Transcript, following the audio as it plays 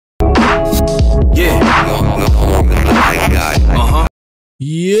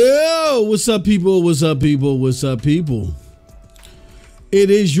Yo, what's up, people? What's up, people? What's up, people?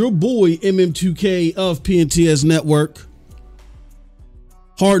 It is your boy MM2K of PNTS Network.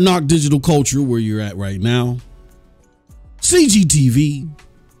 Hard Knock Digital Culture, where you're at right now. CGTV,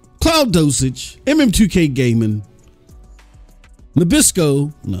 Cloud Dosage, MM2K Gaming,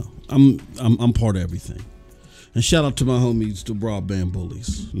 Nabisco. No, I'm part of everything. And shout out to my homies, the Broadband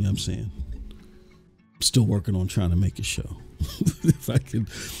Bullies. You know what I'm saying? I'm still working on trying to make a show. If I can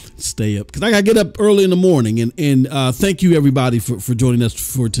stay up, because I gotta get up early in the morning. And thank you everybody for joining us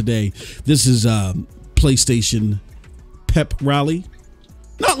for today. This is PlayStation Pep Rally.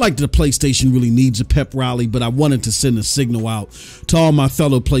 Not like the PlayStation really needs a pep rally, but I wanted to send a signal out to all my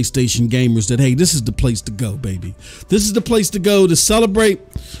fellow PlayStation gamers that, hey, this is the place to go, baby. This is the place to go to celebrate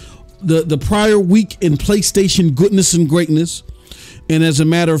the prior week in PlayStation goodness and greatness. And as a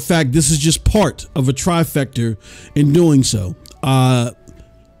matter of fact, this is just part of a trifecta in doing so.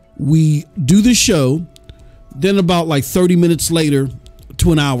 We do the show, then about like 30 minutes later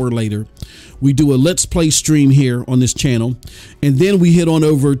to an hour later, we do a Let's Play stream here on this channel. And then we head on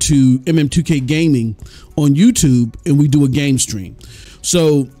over to MM2K Gaming on YouTube and we do a game stream.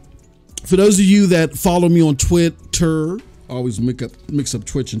 So for those of you that follow me on Twitter, I always mix up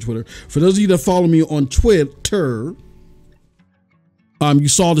Twitch and Twitter. For those of you that follow me on Twitter, you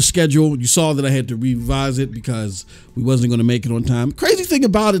saw the schedule. You saw that I had to revise it because we wasn't going to make it on time. Crazy thing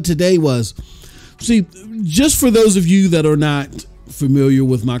about it today was, see, just for those of you that are not familiar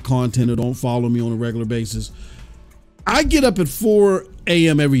with my content or don't follow me on a regular basis, I get up at 4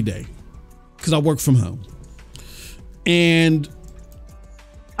 a.m. every day because I work from home. And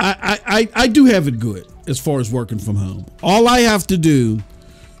I do have it good as far as working from home. All I have to do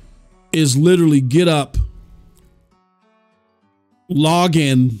is literally get up, log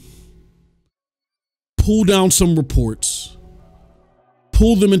in, pull down some reports,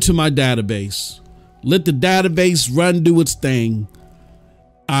 pull them into my database, let the database run, do its thing.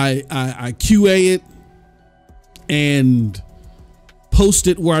 I QA it and post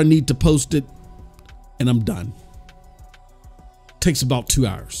it where I need to post it, and I'm done. Takes about 2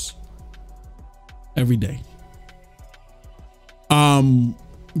 hours every day.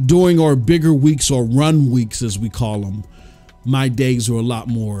 During our bigger weeks, or run weeks as we call them, my days are a lot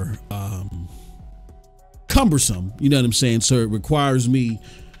more cumbersome, you know what I'm saying? So it requires me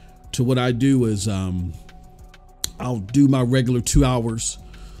to, what I do is I'll do my regular 2 hours,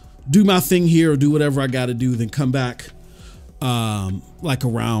 do my thing here, or do whatever I got to do, then come back like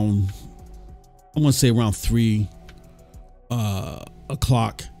around, I want to say around 3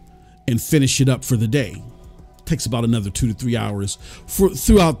 o'clock and finish it up for the day. Takes about another 2 to 3 hours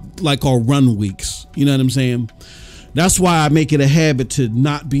throughout like our run weeks, you know what I'm saying? That's why I make it a habit to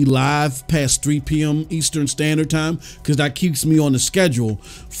not be live past 3 p.m. Eastern Standard Time, because that keeps me on the schedule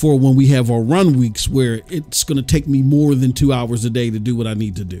for when we have our run weeks, where it's going to take me more than 2 hours a day to do what I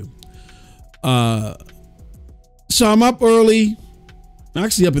need to do. So I'm up early. I'm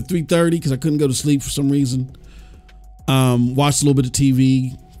actually up at 3:30 because I couldn't go to sleep for some reason. Watched a little bit of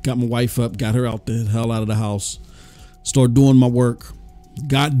TV, got my wife up, got her out the hell out of the house, started doing my work,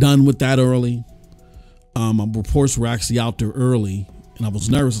 got done with that early. My reports were actually out there early, and I was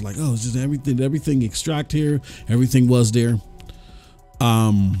nervous, like, oh, it's just everything extract here. Everything was there.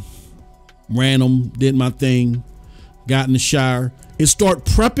 Ran them, did my thing, got in the shower, and start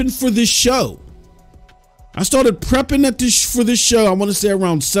prepping for this show. I started prepping for this show, I want to say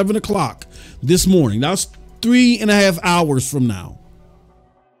around 7 o'clock this morning. That was 3.5 hours from now.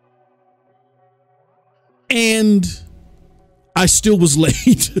 And I still was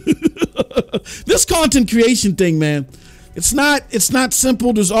late. This content creation thing, man, it's not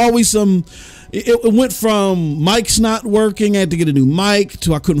simple. There's always some, it went from mics not working, I had to get a new mic,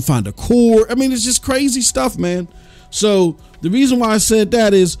 to I couldn't find a cord. I mean, it's just crazy stuff, man. So the reason why I said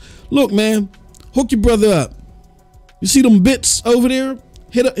that is, look, man, hook your brother up. You see them bits over there?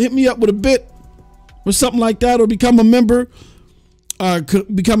 Hit me up with a bit or something like that, or become a member.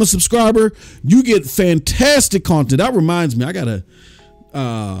 Become a subscriber. You get fantastic content. That reminds me, I gotta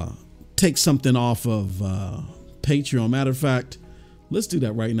take something off of Patreon. Matter of fact, let's do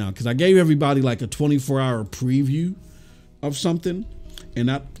that right now, because I gave everybody like a 24-hour preview of something, and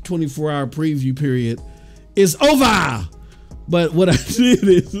that 24-hour preview period is over. But what I did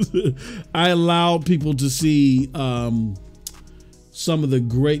is I allowed people to see some of the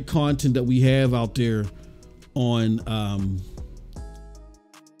great content that we have out there on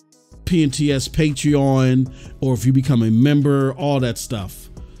PNTS Patreon, or if you become a member, all that stuff.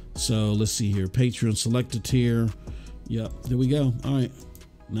 So let's see here, Patreon select a tier. Yep, there we go. All right,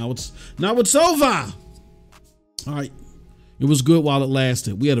 now it's over. All right, It was good while it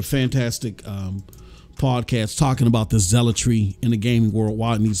lasted. We had a fantastic podcast talking about the zealotry in the gaming world,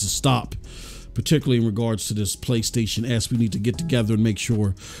 why it needs to stop, particularly in regards to this PlayStation S. We need to get together and make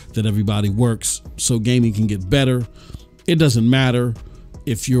sure that everybody works so gaming can get better. It doesn't matter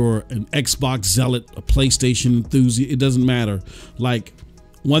if you're an Xbox zealot, a PlayStation enthusiast. It doesn't matter. Like,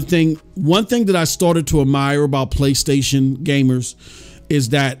 one thing that I started to admire about PlayStation gamers is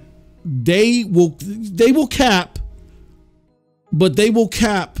that they will cap, but they will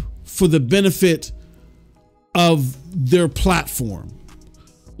cap for the benefit of their platform.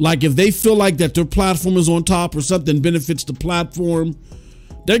 Like, if they feel like that their platform is on top or something benefits the platform,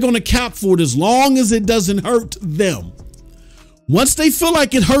 they're going to cap for it as long as it doesn't hurt them. Once they feel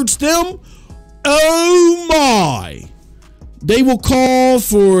like it hurts them, oh my, they will call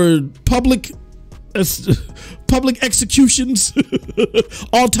for public executions,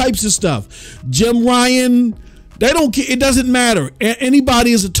 all types of stuff. Jim Ryan, they don't care. It doesn't matter.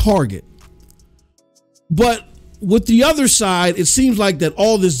 Anybody is a target. But with the other side, it seems like that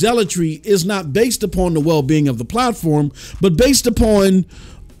all this zealotry is not based upon the well-being of the platform, but based upon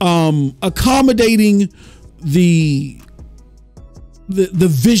accommodating the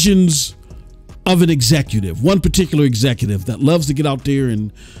visions of an executive, one particular executive that loves to get out there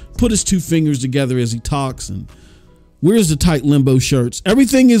and put his two fingers together as he talks and wears the tight limbo shirts.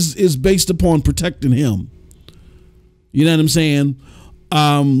 Everything is based upon protecting him. You know what I'm saying?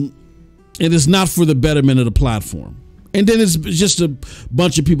 It is not for the betterment of the platform. And then it's just a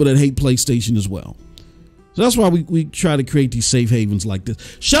bunch of people that hate PlayStation as well. So that's why we try to create these safe havens like this.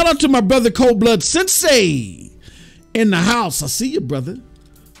 Shout out to my brother Cold Blood Sensei in the house. I see you, brother.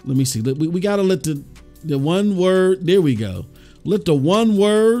 Let me see. We got to let the one word. There we go. Let the one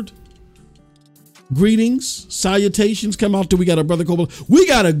word greetings, salutations come out there. We got our brother Cold Blood. We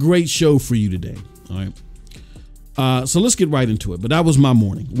got a great show for you today. All right. So let's get right into it. But that was my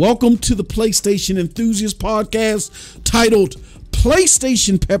morning. Welcome to the PlayStation Enthusiast Podcast titled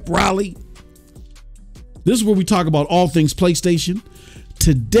PlayStation Pep Rally. This is where we talk about all things PlayStation.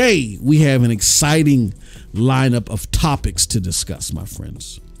 Today, we have an exciting lineup of topics to discuss, my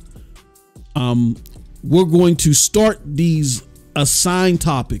friends. We're going to start these assigned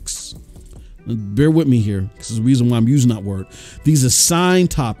topics. Bear with me here, because there's a reason why I'm using that word. These assigned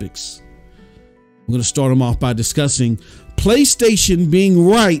topics. We're going to start them off by discussing PlayStation being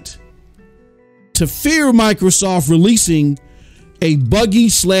right to fear Microsoft releasing a buggy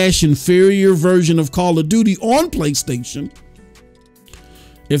 / inferior version of Call of Duty on PlayStation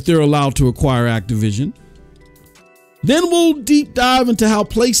if they're allowed to acquire Activision. Then we'll deep dive into how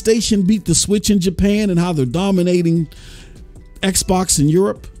PlayStation beat the Switch in Japan and how they're dominating Xbox in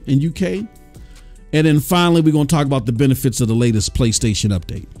Europe and UK. And then finally, we're going to talk about the benefits of the latest PlayStation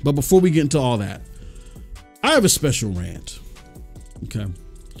update. But before we get into all that, I have a special rant. Okay.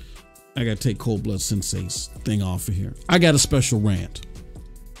 I got to take Cold Blood Sensei's thing off of here. I got a special rant.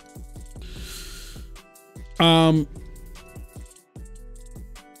 And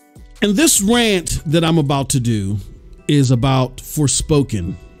this rant that I'm about to do is about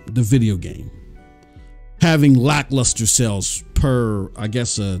Forspoken, the video game, having lackluster sales per, I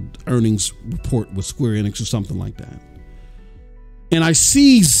guess, a earnings report with Square Enix or something like that. And I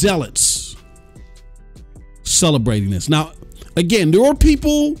see zealots celebrating this. Now, again, there are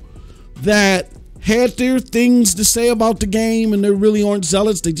people that had their things to say about the game and they really aren't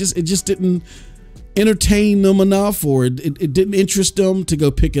zealots. It just didn't entertain them enough, or it didn't interest them to go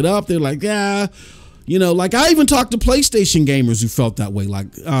pick it up. They're like, yeah, you know, like I even talked to PlayStation gamers who felt that way.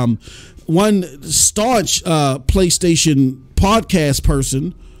 Like one staunch PlayStation podcast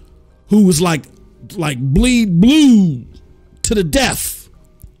person who was like bleed blue to the death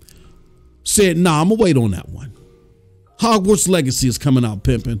said, nah, I'm gonna wait on that one. Hogwarts Legacy is coming out,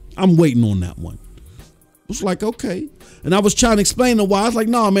 pimping. I'm waiting on that one. I was like, okay. And I was trying to explain to why. I was like,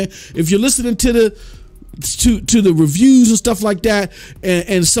 nah, man, if you're listening to the reviews and stuff like that,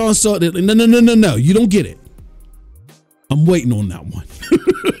 and so and so, no, you don't get it. I'm waiting on that one.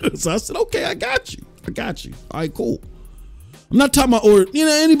 So I said, okay, I got you. All right, cool. I'm not talking about, or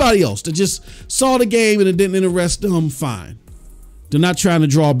anybody else that just saw the game and it didn't interest them. Fine. They're not trying to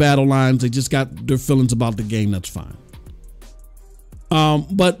draw battle lines. They just got their feelings about the game. That's fine.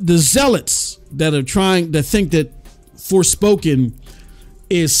 But the zealots that think that Forspoken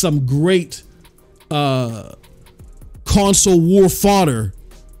is some great console war fodder,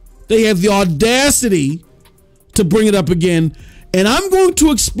 they have the audacity to bring it up again, and I'm going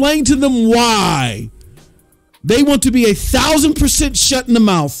to explain to them why they want to be 1,000% shut in the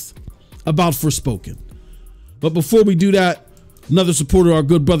mouth about Forspoken. But before we do that, Another supporter, our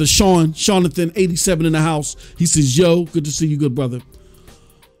good brother Sean, Jonathan87 in the house. He says, yo, good to see you, good brother.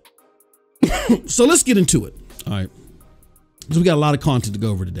 So let's get into it. All right. So we got a lot of content to go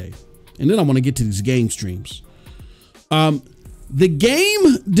over today. And then I want to get to these game streams. The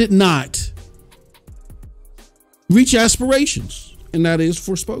game did not reach aspirations, and that is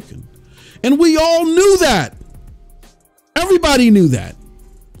Forspoken. And we all knew that. Everybody knew that.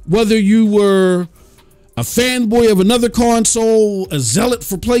 Whether you were a fanboy of another console, a zealot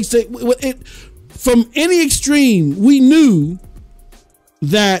for PlayStation, from any extreme, we knew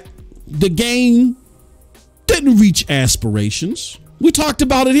that the game didn't reach aspirations. We talked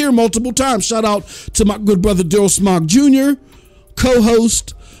about it here multiple times. Shout out to my good brother Daryl Smog Jr.,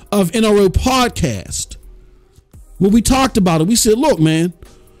 co-host of NRO Podcast. When we talked about it, we said, look, man,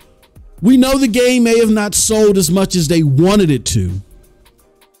 we know the game may have not sold as much as they wanted it to,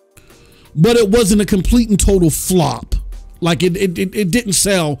 but it wasn't a complete and total flop. Like it didn't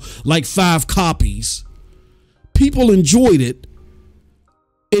sell like 5 copies. People enjoyed it.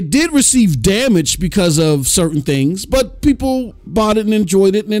 It did receive damage because of certain things, but people bought it and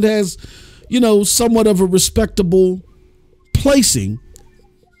enjoyed it, and it has, you know, somewhat of a respectable placing,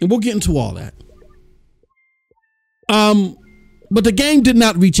 and we'll get into all that. But the game did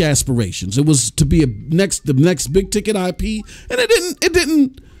not reach aspirations. It was to be the next big ticket IP, and it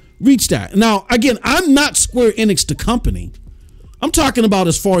didn't reach that. Now, again, I'm not Square Enix the company. I'm talking about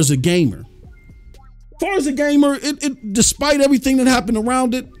as far as a gamer. As far as a gamer, it despite everything that happened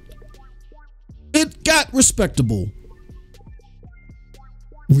around it, it got respectable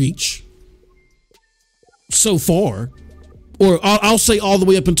reach so far, or I'll say all the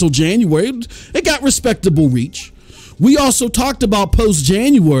way up until January. It got respectable reach. We also talked about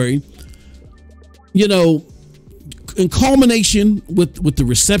post-January, you know, in culmination with the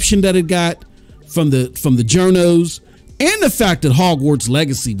reception that it got from the journos and the fact that Hogwarts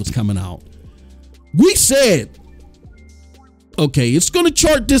Legacy was coming out. We said, okay, it's going to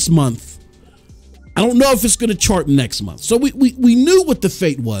chart this month. I don't know if it's going to chart next month. So we knew what the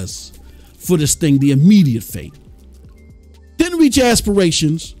fate was for this thing, the immediate fate. Didn't reach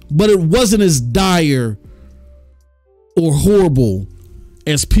aspirations, but it wasn't as dire or horrible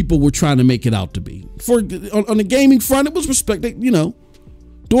as people were trying to make it out to be. On the gaming front, it was respected, you know,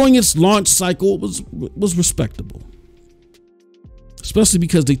 during its launch cycle, it was respectable. Especially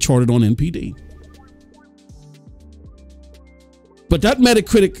because they charted on NPD. But that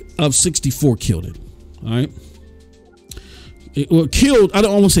Metacritic of 64 killed it. All right. It killed, I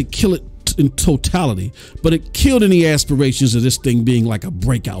don't want to say kill it in totality, but it killed any aspirations of this thing being like a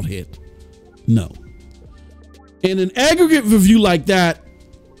breakout hit. No. And an aggregate review like that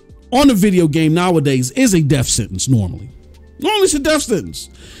on a video game nowadays is a death sentence normally. Normally it's a death sentence.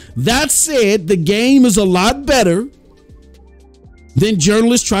 That said, the game is a lot better than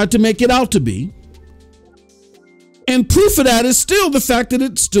journalists tried to make it out to be. And proof of that is still the fact that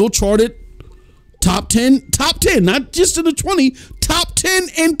it still charted top 10, not just in the 20, top 10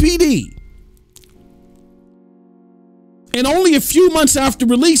 NPD. And only a few months after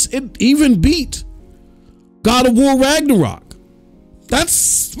release, it even beat God of War Ragnarok.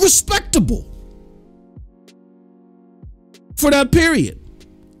 That's respectable for that period.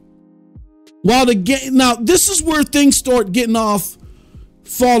 While the game, now this is where things start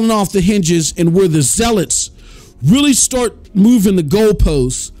falling off the hinges, and where the zealots really start moving the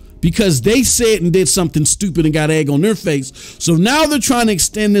goalposts because they said and did something stupid and got egg on their face. So now they're trying to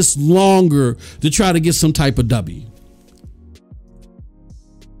extend this longer to try to get some type of W.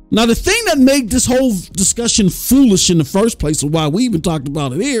 Now, the thing that made this whole discussion foolish in the first place, or why we even talked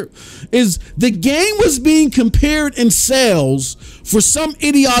about it here, is the game was being compared in sales for some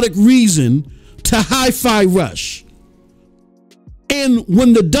idiotic reason to Hi-Fi Rush. And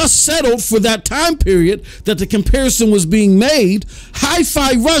when the dust settled for that time period that the comparison was being made,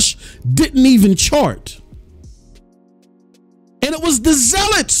 Hi-Fi Rush didn't even chart. And it was the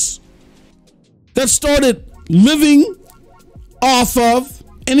zealots that started living off of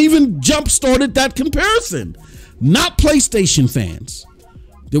and even jump-started that comparison, not PlayStation fans.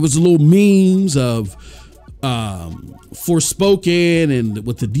 There was a little memes of Forspoken and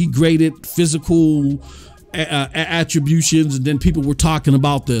with the degraded physical attributions, and then people were talking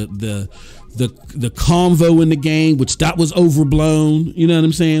about the convo in the game, which that was overblown. You know what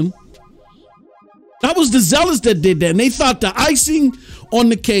I'm saying? That was the zealots that did that, and they thought the icing on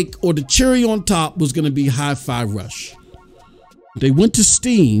the cake or the cherry on top was going to be Hi-Fi Rush. They went to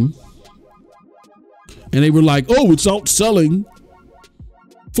Steam and they were like, oh, it's outselling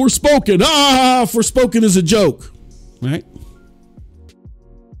Forspoken. Forspoken is a joke, right?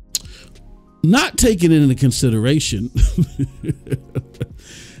 not taking it into consideration,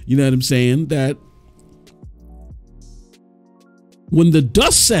 you know what I'm saying, that when the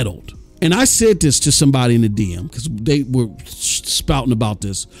dust settled, and I said this to somebody in the DM because they were spouting about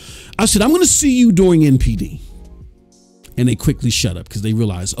this. I said, I'm going to see you during NPD. And they quickly shut up because they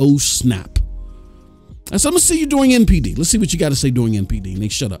realized, oh, snap. I said, I'm going to see you during NPD. Let's see what you got to say during NPD. And they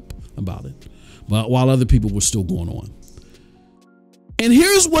shut up about it while other people were still going on. And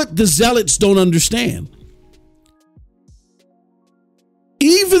here's what the zealots don't understand.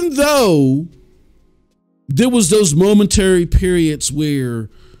 Even though there was those momentary periods where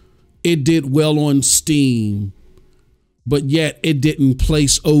it did well on Steam, but yet it didn't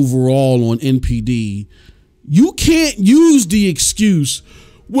place overall on NPD, you can't use the excuse,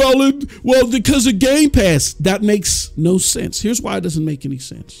 well, because of Game Pass. That makes no sense. Here's why it doesn't make any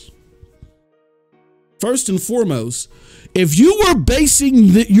sense. First and foremost, if you were basing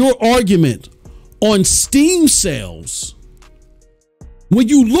your argument on Steam sales, when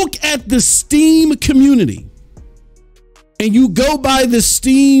you look at the Steam community and you go by the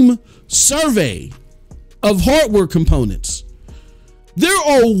Steam survey of hardware components, there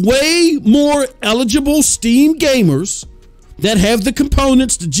are way more eligible Steam gamers that have the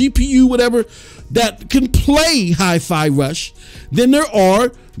components, the GPU, whatever, that can play Hi-Fi Rush than there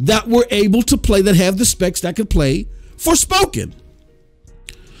are that were able to play, that have the specs that could play Forspoken.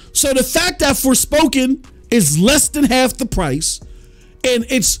 So the fact that Forspoken is less than half the price and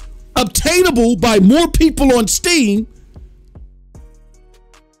it's obtainable by more people on Steam,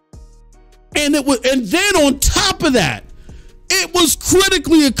 and then on top of that, it was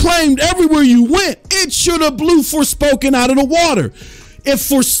critically acclaimed everywhere you went. It should have blew Forspoken out of the water. If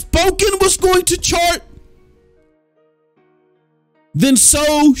Forspoken was going to chart, then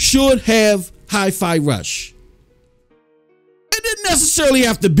so should have Hi-Fi Rush. It didn't necessarily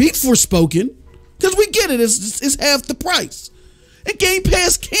have to beat Forspoken, because we get it, it's half the price. And Game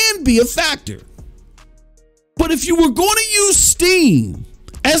Pass can be a factor. But if you were going to use Steam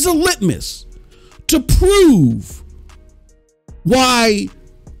as a litmus to prove why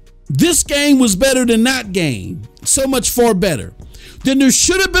this game was better than that game, so much far better, then there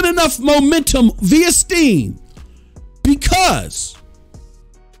should have been enough momentum via Steam because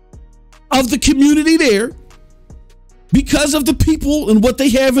of the community there, because of the people and what they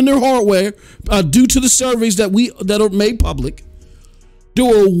have in their hardware, due to the surveys that are made public. There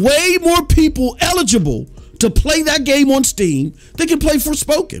were way more people eligible to play that game on Steam than can play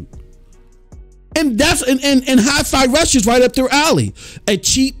Forspoken. And that's and Hi-Fi Rush is right up their alley. A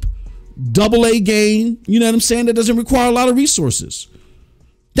cheap AA game, you know what I'm saying, that doesn't require a lot of resources.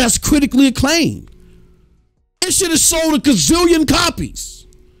 That's critically acclaimed. It should have sold a gazillion copies.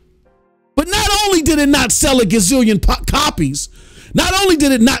 But not only did it not sell a gazillion copies, not only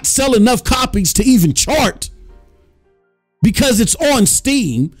did it not sell enough copies to even chart, because it's on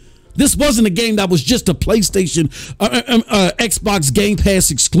Steam. This wasn't a game that was just a PlayStation, Xbox Game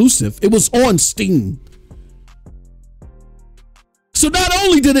Pass exclusive. It was on Steam. So not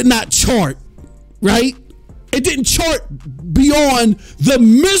only did it not chart, right? It didn't chart beyond the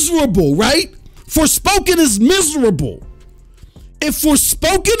miserable, right? Forspoken is miserable. If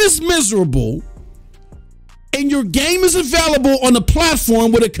Forspoken is miserable and your game is available on a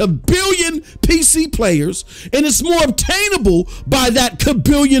platform with a kabillion PC players and it's more obtainable by that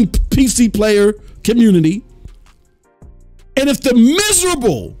kabillion PC player community, and if the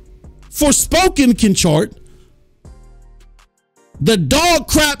miserable Forspoken can chart, the dog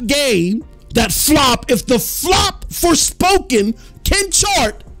crap game that flop, if the flop Forspoken can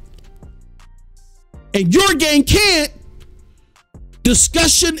chart and your game can't,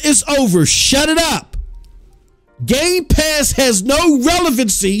 discussion is over. Shut it up. Game Pass has no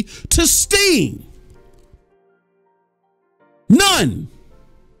relevancy to Steam. None.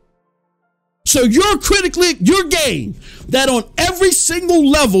 So your game that on every single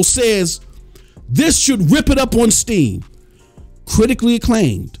level says this should rip it up on Steam, critically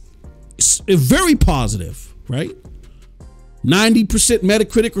acclaimed. It's very positive, right? 90%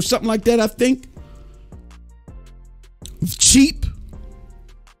 Metacritic or something like that, I think. Cheap.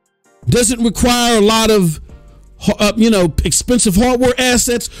 Doesn't require a lot of expensive hardware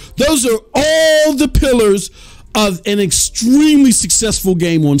assets. Those are all the pillars of an extremely successful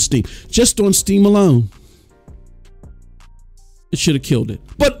game on Steam. Just on Steam alone, it should have killed it.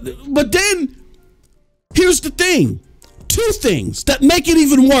 But then here's the thing. Two things that make it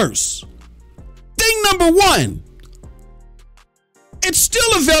even worse. Thing number one, it's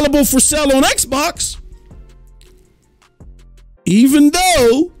still available for sale on Xbox. Even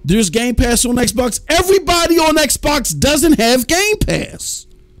though there's Game Pass on Xbox, everybody on Xbox doesn't have Game Pass.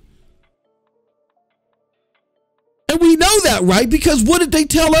 And we know that, right? Because what did they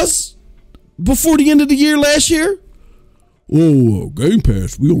tell us before the end of the year last year? Oh, Game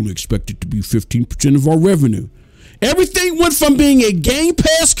Pass, we only expect it to be 15% of our revenue. Everything went from being a Game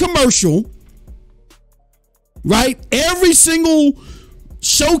Pass commercial, right? Every single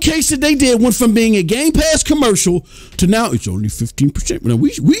showcase that they did went from being a Game Pass commercial to now it's only 15%. Now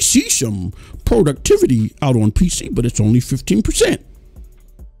we see some productivity out on PC, but it's only 15%.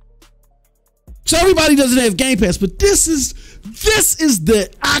 So everybody doesn't have Game Pass, but this is the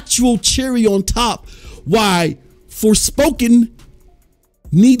actual cherry on top why Forspoken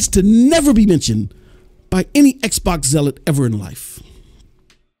needs to never be mentioned by any Xbox zealot ever in life.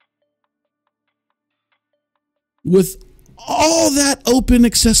 With all that open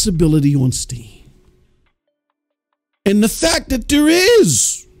accessibility on Steam, and the fact that there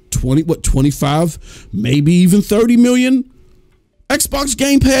is 25, maybe even 30 million Xbox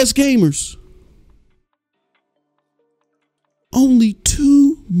Game Pass gamers, only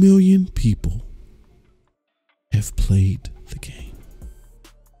 2 million people have played the game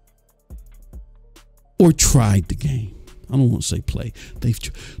or tried the game. I don't want to say play.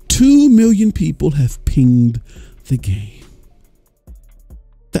 2 million people have pinged the game.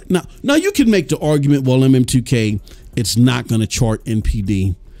 Now you can make the argument, well, MM2K, it's not going to chart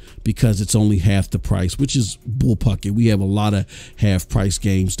NPD because it's only half the price, which is bullpucky. We have a lot of half price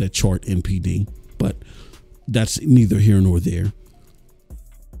games that chart NPD, but that's neither here nor there.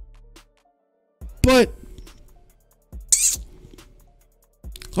 But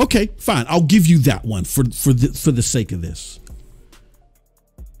okay, fine. I'll give you that one for the sake of this.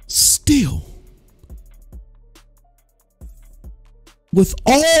 Still, with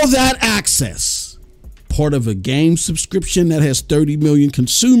all that access, part of a game subscription that has 30 million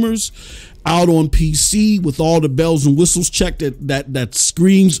consumers out on PC with all the bells and whistles checked that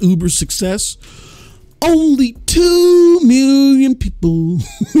screams Uber success, only 2 million people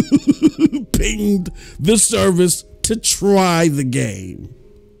pinged the service to try the game.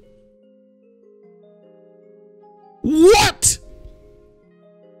 What?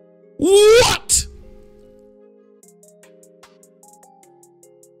 What?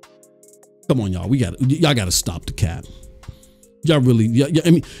 Come on, y'all. Y'all got to stop the cap. Y'all really,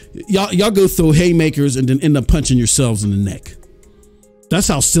 y'all go throw haymakers and then end up punching yourselves in the neck. That's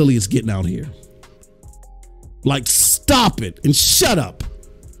how silly it's getting out here. Like, stop it and shut up.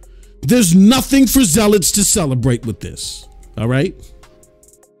 There's nothing for zealots to celebrate with this. All right.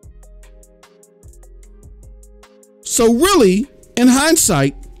 So really, in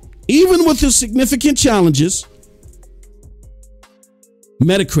hindsight, even with the significant challenges,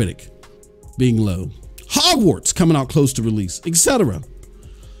 Metacritic being low, Hogwarts coming out close to release, etc.,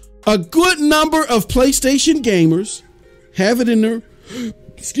 a good number of PlayStation gamers have it in their,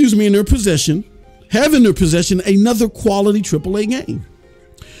 in their possession, another quality AAA game.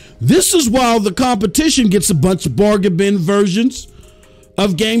 This is while the competition gets a bunch of bargain bin versions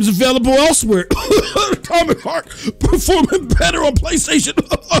of games available elsewhere. Atomic Heart performing better on PlayStation,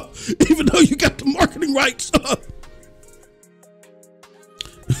 even though you got the marketing rights.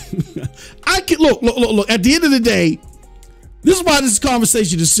 I can look. At the end of the day, this is why this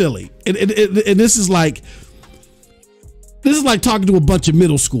conversation is silly, and this is like talking to a bunch of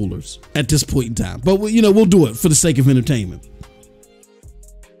middle schoolers at this point in time. But we'll do it for the sake of entertainment.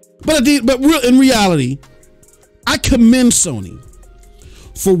 But in reality, I commend Sony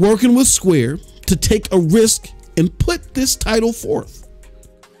for working with Square to take a risk and put this title forth.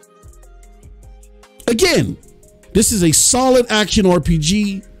 Again, this is a solid action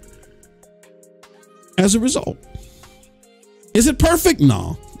RPG as a result. Is it perfect?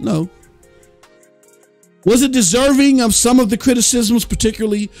 No. Was it deserving of some of the criticisms,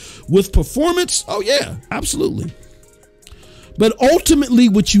 particularly with performance? Oh yeah, absolutely. But ultimately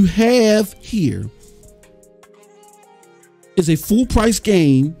what you have here is a full price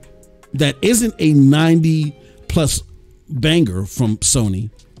game that isn't a 90 plus banger from Sony.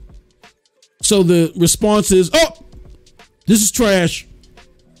 So the response is, oh, this is trash.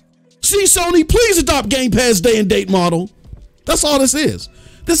 See, Sony, please adopt Game Pass day and date model. That's all this is.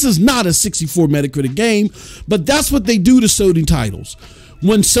 This is not a 64 Metacritic game, but that's what they do to Sony titles.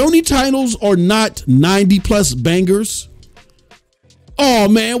 When Sony titles are not 90 plus bangers, oh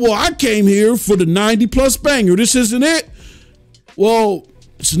man, well, I came here for the 90 plus banger. This isn't it. Well,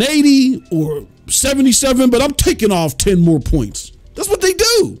 it's an 80 or 77, but I'm taking off 10 more points. That's what they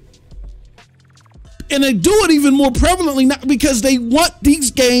do. And they do it even more prevalently not because they want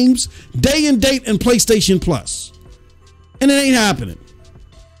these games day and date and PlayStation Plus. And it ain't happening.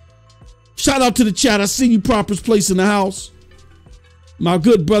 Shout out to the chat. I see you, Proper's Place in the house. My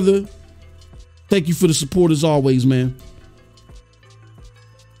good brother, Thank you for the support as always, man.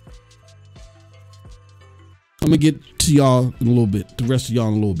 I'm gonna get to y'all in a little bit, the rest of y'all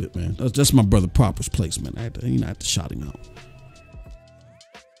in a little bit, man. That's my brother Proper's place, man. I had to shout him out.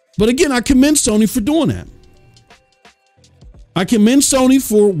 But again, I commend Sony for doing that. I commend Sony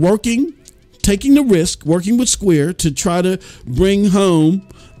for taking the risk, working with Square to try to bring home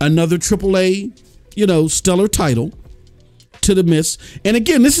another AAA, stellar title to the midst. And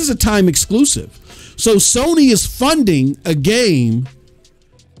again, this is a time exclusive. So Sony is funding a game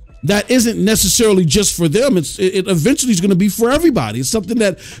that isn't necessarily just for them. It eventually is going to be for everybody. It's something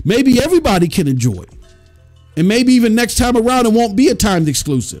that maybe everybody can enjoy. And maybe even next time around, it won't be a timed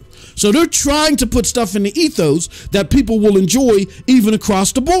exclusive. So they're trying to put stuff in the ethos that people will enjoy even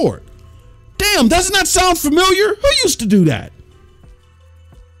across the board. Damn, doesn't that sound familiar? Who used to do that?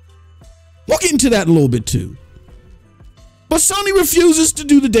 We'll get into that in a little bit too. But Sony refuses to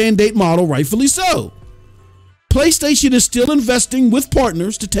do the day and date model, rightfully so. PlayStation is still investing with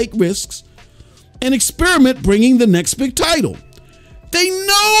partners to take risks and experiment bringing the next big title. They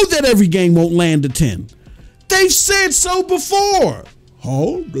know that every game won't land a 10. They've said so before.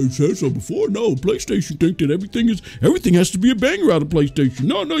 Oh, they said so before? No, PlayStation think that everything has to be a banger out of PlayStation.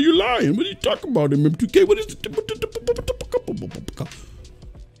 No, you're lying. What are you talking about, M2K? What is it?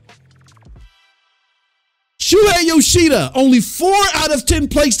 Shuhei Yoshida, only 4 out of 10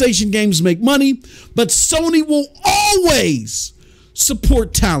 PlayStation games make money, but Sony will always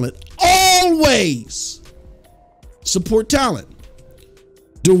support talent. Always support talent.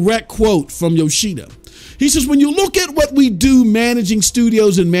 Direct quote from Yoshida. He says, when you look at what we do managing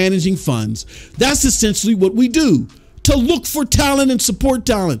studios and managing funds, that's essentially what we do. To look for talent and support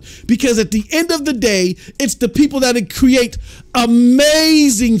talent. Because at the end of the day, it's the people that create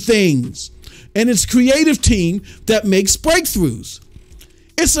amazing things. And it's creative team that makes breakthroughs.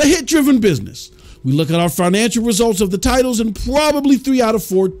 It's a hit-driven business. We look at our financial results of the titles, and probably 3 out of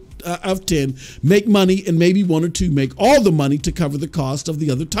 4 out of 10 make money, and maybe 1 or 2 make all the money to cover the cost of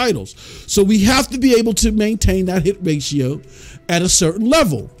the other titles. So we have to be able to maintain that hit ratio at a certain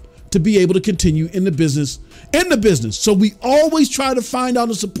level to be able to continue in the business. So we always try to find out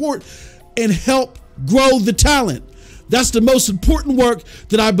and support and help grow the talent. That's the most important work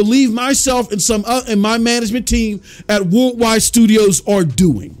that I believe myself and my management team at Worldwide Studios are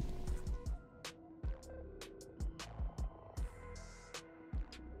doing.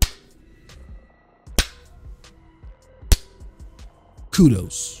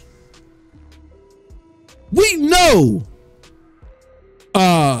 Kudos. We know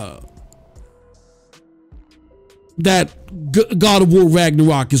that God of War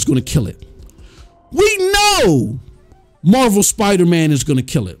Ragnarok is going to kill it. We know Marvel Spider-Man is going to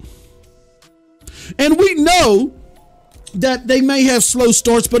kill it. And we know that they may have slow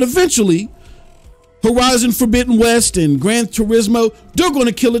starts, but eventually Horizon Forbidden West and Gran Turismo, they're going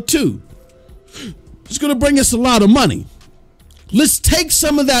to kill it too. It's going to bring us a lot of money. Let's take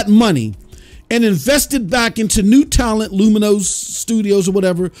some of that money and invest it back into new talent, Luminos Studios or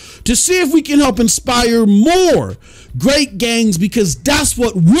whatever, to see if we can help inspire more great games, because that's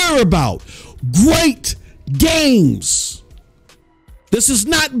what we're about. Great games. This is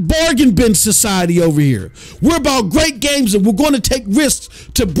not bargain bin society over here. We're about great games, and we're going to take risks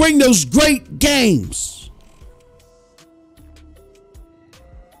to bring those great games.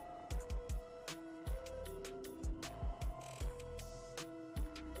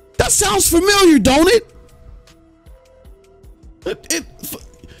 That sounds familiar, don't it?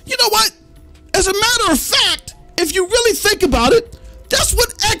 You know what? As a matter of fact, if you really think about it, that's what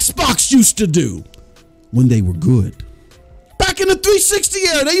Xbox used to do when they were good. Back in the 360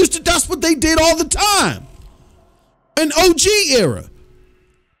 era, that's what they did all the time. An OG era.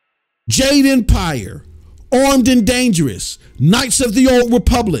 Jade Empire, Armed and Dangerous, Knights of the Old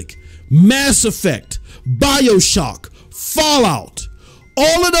Republic, Mass Effect, BioShock, Fallout.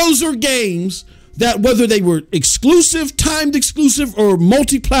 All of those are games that, whether they were exclusive, timed exclusive, or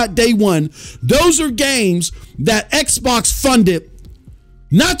multi-plat day one, those are games that Xbox funded,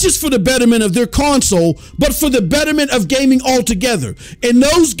 not just for the betterment of their console, but for the betterment of gaming altogether. And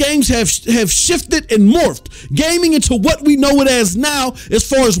those games have shifted and morphed gaming into what we know it as now, as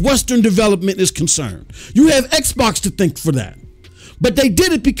far as Western development is concerned. You have Xbox to thank for that. But they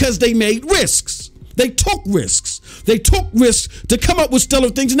did it because they made risks. They took risks. They took risks to come up with stellar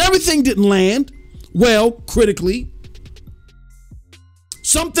things, and everything didn't land well critically.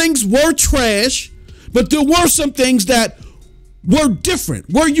 Some things were trash, but there were some things that were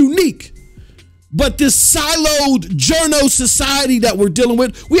different, were unique. But this siloed journo society that we're dealing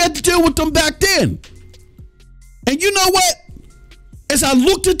with, we had to deal with them back then. And you know what? as I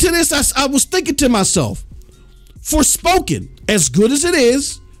looked into this, I was thinking to myself, Forspoken, as good as it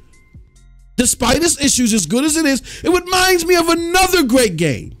is, despite its issues, as good as it is, it reminds me of another great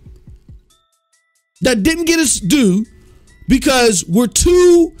game that didn't get its due because we're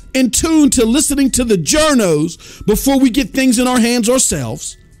too in tune to listening to the journos before we get things in our hands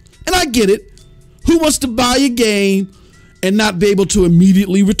ourselves. And I get it. Who wants to buy a game and not be able to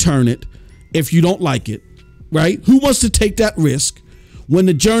immediately return it if you don't like it, right? Who wants to take that risk when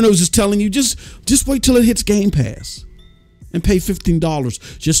the journos is telling you just wait till it hits Game Pass and pay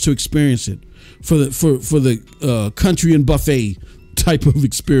 $15 just to experience it for the country and buffet type of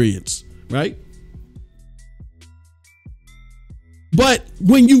experience, right? But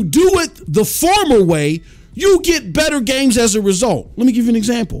when you do it the former way, you get better games as a result. Let me give you an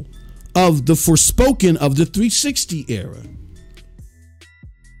example of the Forspoken of the 360 era.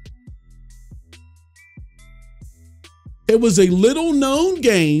 It was a little known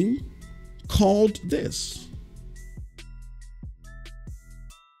game called this.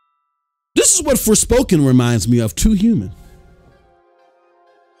 This is what Forspoken reminds me of, Too Human.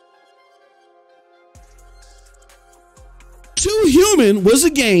 Too Human was a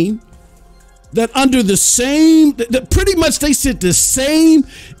game that under the same, that pretty much they said the same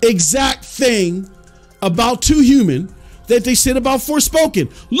exact thing about Too Human that they said about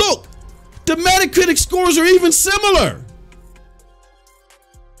Forspoken. Look, the Metacritic scores are even similar.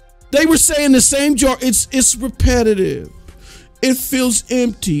 They were saying the same jar. It's repetitive. It feels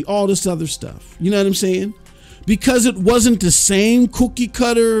empty. All this other stuff. You know what I'm saying? Because it wasn't the same cookie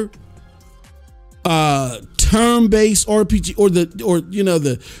cutter turn-based RPG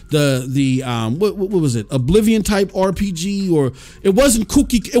what was it? Oblivion type RPG, or it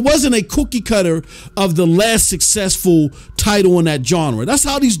wasn't a cookie cutter of the less successful title in that genre. That's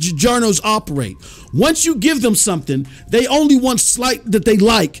how these journos operate. Once you give them something, they only want slight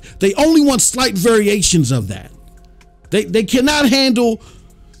variations of that. They cannot handle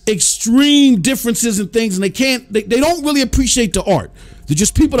extreme differences in things, and they don't really appreciate the art. They're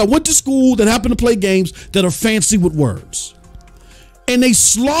just people that went to school that happen to play games that are fancy with words. And they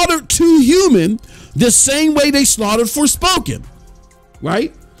slaughtered Too Human the same way they slaughtered Forspoken,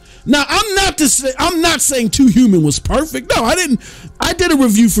 right? Now, I'm not saying Too Human was perfect. No, I didn't. I did a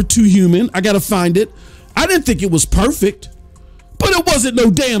review for Too Human. I got to find it. I didn't think it was perfect, but it wasn't no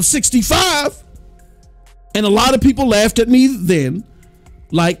damn 65. And a lot of people laughed at me then,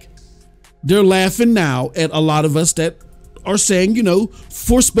 like they're laughing now at a lot of us that are saying, you know,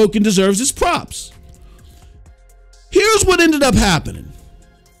 Forspoken deserves its props. Here's what ended up happening.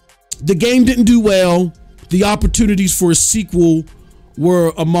 The game didn't do well. The opportunities for a sequel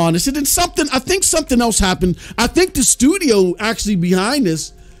were among us. And then I think something else happened. I think the studio actually behind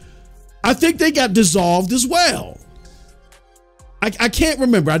this, I think they got dissolved as well. I can't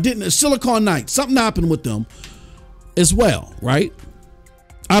remember. Silicon Knights, something happened with them as well, right?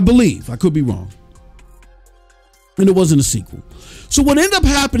 I believe. I could be wrong. And it wasn't a sequel. So what ended up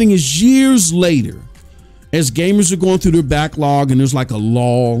happening is years later, as gamers are going through their backlog and there's like a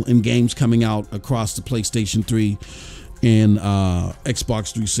lull in games coming out across the PlayStation 3 and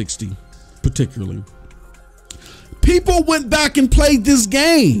Xbox 360 particularly, people went back and played this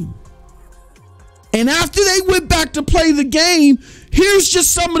game. And after they went back to play the game, here's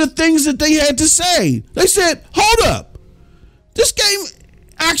just some of the things that they had to say. They said, hold up, this game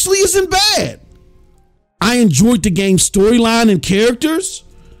actually isn't bad. I enjoyed the game's storyline and characters.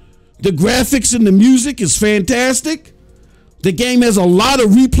 The graphics and the music is fantastic. The game has a lot of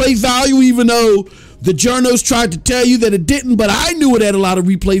replay value, even though the journos tried to tell you that it didn't, but I knew it had a lot of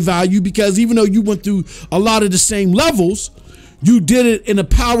replay value because even though you went through a lot of the same levels, you did it in a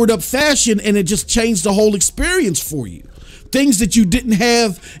powered up fashion and it just changed the whole experience for you. Things that you didn't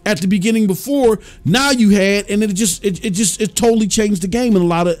have at the beginning before, now you had, and it totally changed the game in a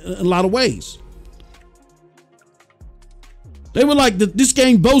lot of ways. They were like, this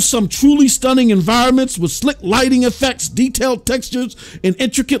game boasts some truly stunning environments with slick lighting effects, detailed textures, and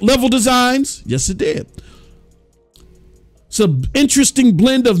intricate level designs. Yes, it did. It's an interesting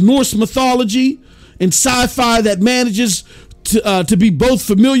blend of Norse mythology and sci-fi that manages to be both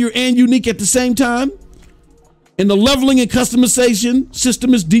familiar and unique at the same time. And the leveling and customization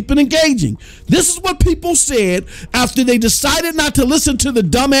system is deep and engaging. This is what people said after they decided not to listen to the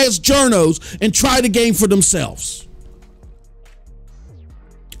dumbass journos and try the game for themselves.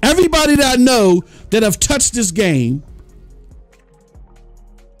 Everybody that I know that have touched this game,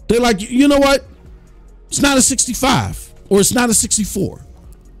 they're like, you know what? It's not a 65 or it's not a 64.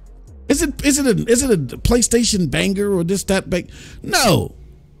 Is it a PlayStation banger or this, that, bang? No.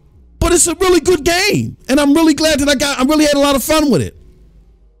 But it's a really good game. And I'm really glad that I really had a lot of fun with it.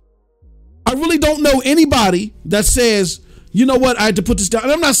 I really don't know anybody that says, you know what, I had to put this down.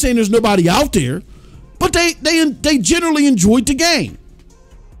 And I'm not saying there's nobody out there, but they generally enjoyed the game.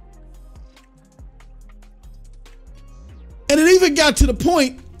 And it even got to the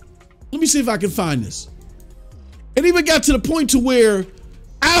point, let me see if I can find this. It even got to the point to where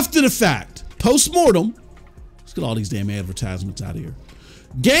after the fact, post-mortem, let's get all these damn advertisements out of here.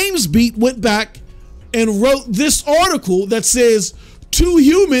 GamesBeat went back and wrote this article that says Too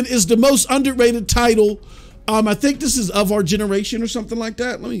Human is the most underrated title. I think this is of our generation or something like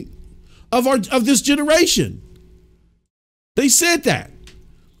that. Of this generation. They said that.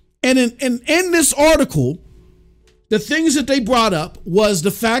 And in this article, the things that they brought up was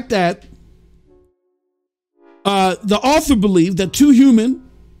the fact that the author believed that Too Human,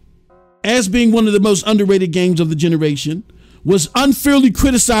 as being one of the most underrated games of the generation, was unfairly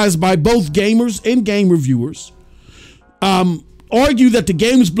criticized by both gamers and game reviewers. Argue that the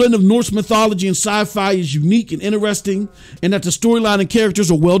game's blend of Norse mythology and sci-fi is unique and interesting, and that the storyline and characters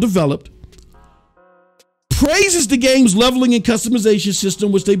are well developed. Praises the game's leveling and customization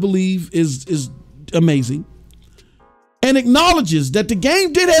system, which they believe is amazing, and acknowledges that the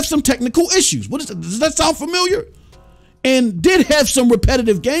game did have some technical issues. Does that sound familiar? And did have some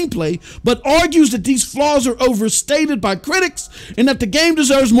repetitive gameplay, but argues that these flaws are overstated by critics and that the game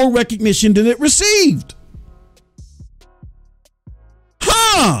deserves more recognition than it received.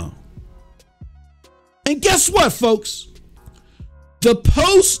 And guess what, folks? The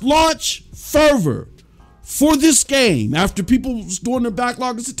post-launch fervor for this game, after people was doing their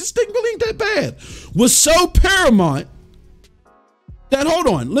backlog and said, this thing really ain't that bad, was so paramount that, hold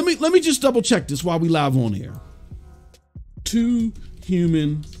on, let me just double check this while we live on here. Too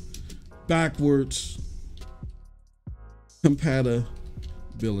Human backwards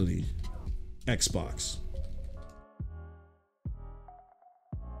compatibility Xbox.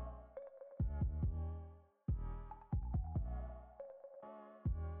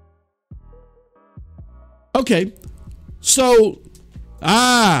 Okay, so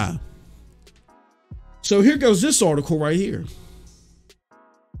here goes this article right here.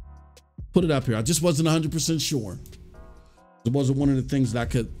 Put it up here. I just wasn't 100% sure. It wasn't one of the things that I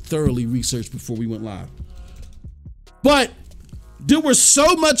could thoroughly research before we went live. But there was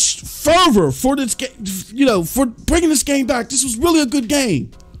so much fervor for this game, for bringing this game back. This was really a good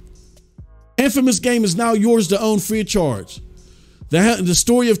game. Infamous game is now yours to own free of charge. The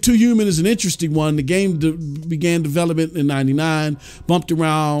story of Too Human is an interesting one. The game began development in '99, bumped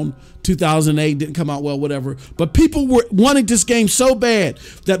around 2008, didn't come out well, whatever. But people were wanting this game so bad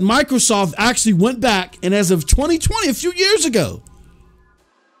that Microsoft actually went back, and as of 2020, a few years ago,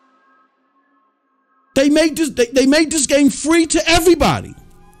 they made this game free to everybody.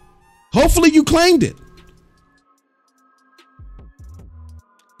 Hopefully you claimed it.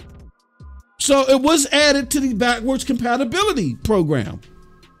 So it was added to the backwards compatibility program.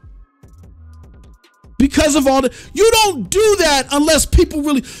 Because of all the, you don't do that unless people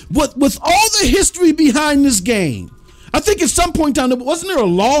really, with all the history behind this game. I think at some point down there, wasn't there a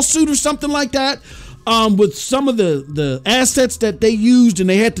lawsuit or something like that with some of the assets that they used and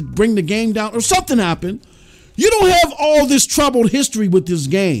they had to bring the game down or something happened. You don't have all this troubled history with this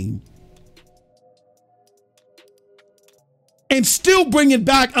game and still bring it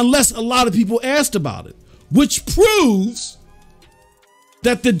back unless a lot of people asked about it, which proves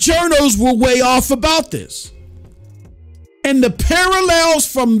that the journos were way off about this. And the parallels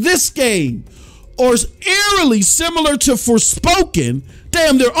from this game are eerily similar to Forspoken.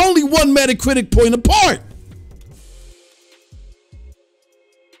 Damn, they're only one Metacritic point apart.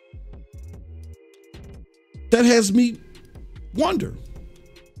 That has me wonder.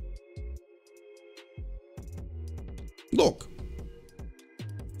 Look.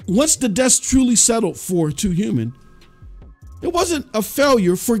 Once the dust truly settled for Too Human, it wasn't a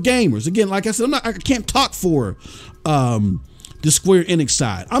failure for gamers. Again, like I said, I can't talk for the Square Enix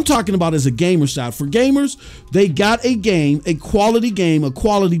side. I'm talking about as a gamer side. For gamers, they got a game, a quality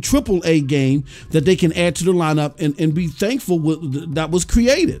AAA game that they can add to their lineup and be thankful that was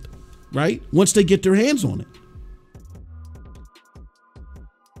created, right? Once they get their hands on it.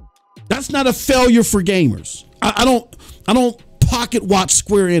 That's not a failure for gamers. I don't pocket watch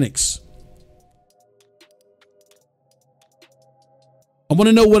Square Enix. I want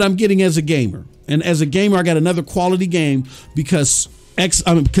to know what I'm getting as a gamer. And as a gamer, I got another quality game because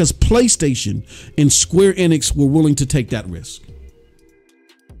PlayStation and Square Enix were willing to take that risk.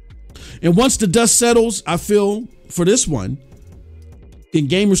 And once the dust settles, I feel for this one, and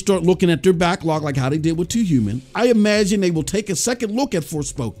gamers start looking at their backlog like how they did with Too Human, I imagine they will take a second look at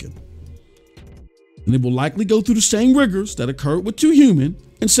Forspoken. And they will likely go through the same rigors that occurred with Too Human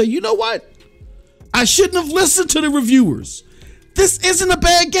and say, you know what? I shouldn't have listened to the reviewers. This isn't a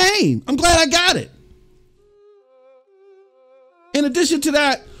bad game. I'm glad I got it. In addition to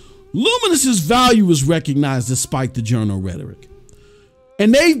that, Luminous's value is recognized despite the journal rhetoric.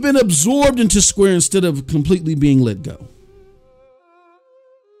 And they've been absorbed into Square instead of completely being let go.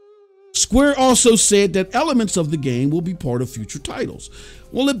 Square also said that elements of the game will be part of future titles.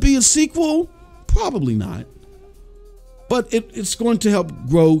 Will it be a sequel? Probably not. But it's going to help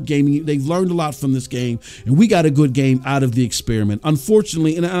grow gaming. They've learned a lot from this game, and we got a good game out of the experiment.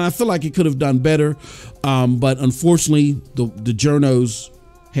 Unfortunately, and I feel like it could have done better, but unfortunately, the journos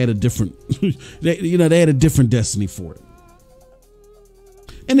had a different, they had a different destiny for it.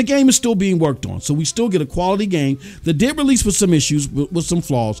 And the game is still being worked on, so we still get a quality game that did release with some issues, with some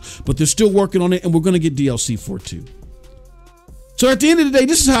flaws, but they're still working on it, and we're going to get DLC for it too. So at the end of the day,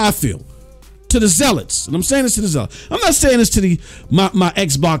 this is how I feel. To the zealots, and I'm saying this to the zealots. I'm not saying this to my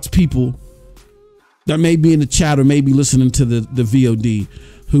Xbox people that may be in the chat or may be listening to the VOD,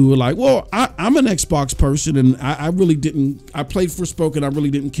 who are like, well, I'm an Xbox person, and I really didn't. I played Forspoken, I really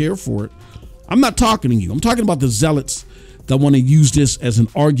didn't care for it. I'm not talking to you. I'm talking about the zealots that want to use this as an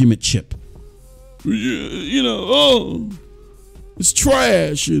argument chip. It's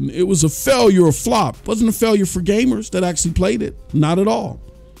trash, and it was a failure, a flop. It wasn't a failure for gamers that actually played it. Not at all.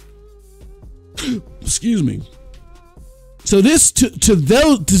 Excuse me. So this to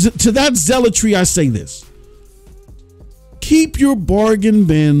that zealotry, I say this: keep your bargain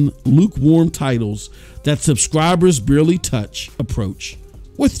bin lukewarm titles that subscribers barely touch approach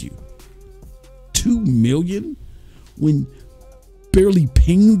with you. 2 million when barely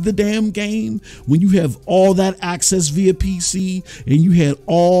pinged the damn game, when you have all that access via PC and you had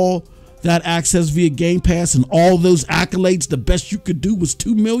all that access via Game Pass and all those accolades, the best you could do was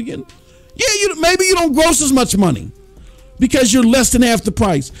 2 million. Yeah, maybe you don't gross as much money because you're less than half the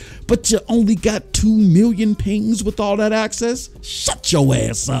price, but you only got 2 million pings with all that access. Shut your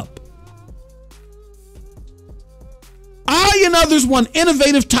ass up. I and others want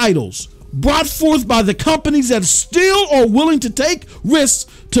innovative titles brought forth by the companies that still are willing to take risks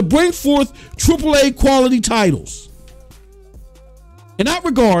to bring forth AAA quality titles. In that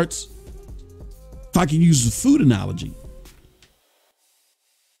regards, if I can use the food analogy,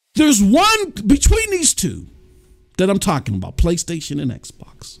 there's one between these two that I'm talking about, PlayStation and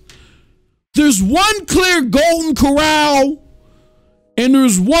Xbox. There's one clear Golden Corral and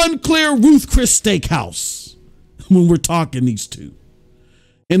there's one clear Ruth Chris Steakhouse when we're talking these two.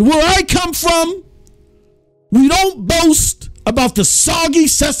 And where I come from, we don't boast about the soggy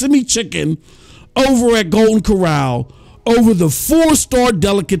sesame chicken over at Golden Corral over the 4-star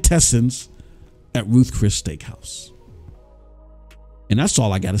delicatessens at Ruth Chris Steakhouse. And that's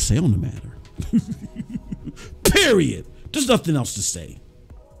all I got to say on the matter. Period. There's nothing else to say.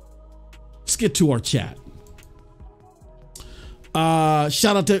 Let's get to our chat.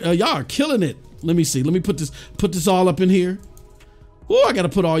 Shout out to y'all are killing it. Let me see. Let me put this all up in here. Oh, I got to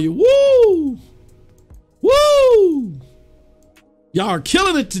put all you. Woo! Woo! Y'all are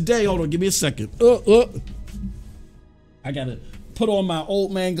killing it today. Hold on. Give me a second. I got to put on my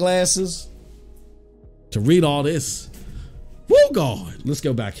old man glasses to read all this. Woo, God. Let's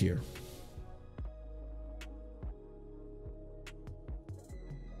go back here.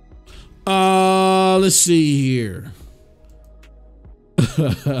 Let's see here.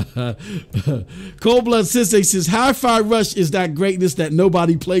 Cold Blood Sensei says, Hi-Fi Rush is that greatness that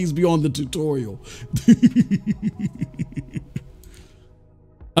nobody plays beyond the tutorial.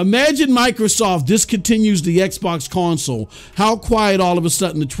 Imagine Microsoft discontinues the Xbox console. How quiet all of a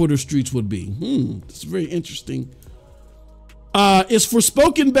sudden the Twitter streets would be. It's very interesting. Is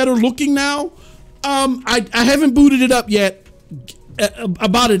Forspoken better looking now? I haven't booted it up yet.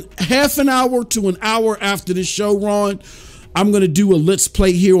 About a half an hour to an hour after this show, Ron, I'm going to do a Let's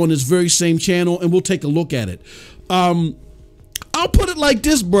Play here on this very same channel, and we'll take a look at it. I'll put it like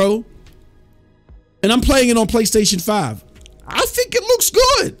this, bro. And I'm playing it on PlayStation 5. I think it looks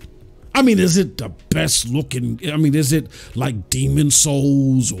good. I mean, is it the best looking? I mean, is it like Demon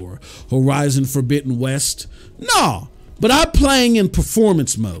Souls or Horizon Forbidden West? No, but I'm playing in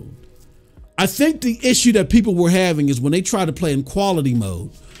performance mode. I think the issue that people were having is when they try to play in quality mode,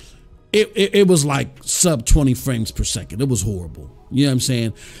 it was like sub 20 frames per second. It was horrible. You know what I'm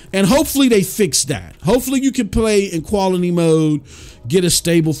saying? And hopefully they fix that. Hopefully you can play in quality mode, get a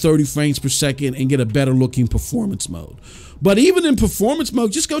stable 30 frames per second, and get a better looking performance mode. But even in performance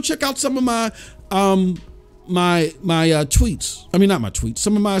mode, just go check out some of my tweets. I mean, not my tweets,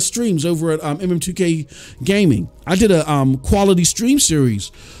 some of my streams over at MM2K Gaming. I did a quality stream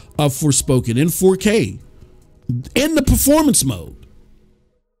series of Forspoken in 4K in the performance mode.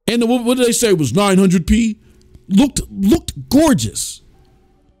 And what did they say? It was 900p. Looked gorgeous.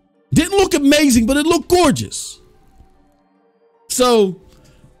 Didn't look amazing, but it looked gorgeous. So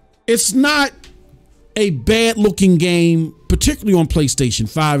it's not a bad looking game, particularly on PlayStation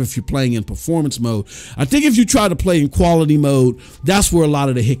 5 if you're playing in performance mode. I think if you try to play in quality mode, that's where a lot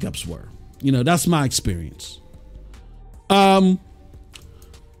of the hiccups were. You know, that's my experience. Proper's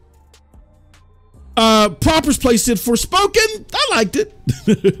Place said Forspoken. I liked it.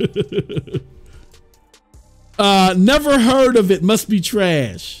 Never heard of it. Must be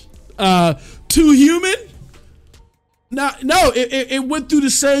trash. Too Human? No, it went through the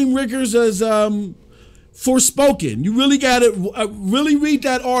same rigors as Forspoken. You really got it. Really read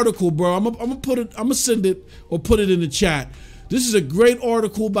that article, bro. I'm gonna send it or put it in the chat. This is a great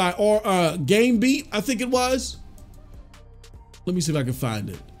article by Game Beat, I think it was. Let me see if I can find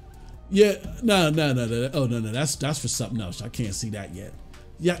it. Yeah, no. Oh no, that's for something else. I can't see that yet.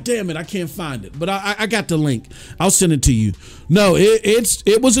 Yeah, damn it, I can't find it. But I got the link. I'll send it to you. No,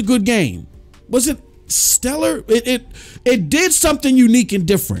 it was a good game. Was it stellar? It did something unique and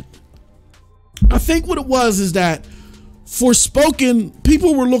different. I think what it was is that Forspoken,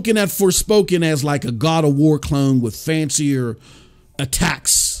 people were looking at Forspoken as like a God of War clone with fancier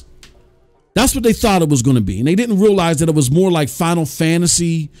attacks. That's what they thought it was going to be. And they didn't realize that it was more like Final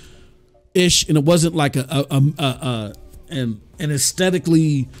Fantasy-ish, and it wasn't like an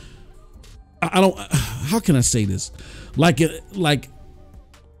aesthetically, how can I say this?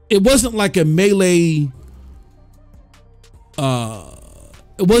 It wasn't like a melee,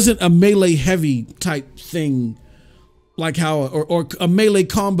 it wasn't a melee heavy type thing like how, or a melee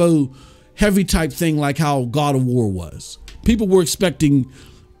combo heavy type thing like how God of War was. People were expecting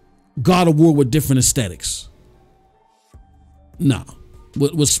God of War with different aesthetics. Nah.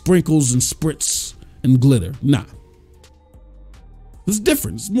 With sprinkles and spritz and glitter. Nah. It's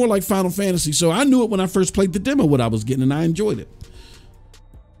different. It's more like Final Fantasy. So I knew it when I first played the demo what I was getting, and I enjoyed it.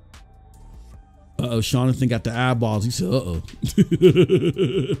 Uh-oh, Jonathan got the eyeballs. He said,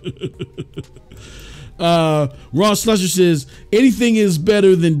 Ron Slusher says, anything is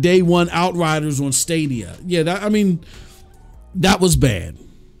better than day one Outriders on Stadia. Yeah, that was bad.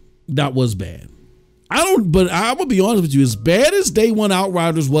 That was bad. But I'm gonna be honest with you, as bad as day one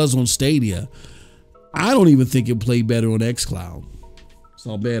Outriders was on Stadia, I don't even think it played better on xCloud. That's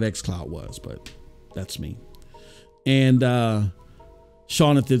how bad xCloud was, but that's me. And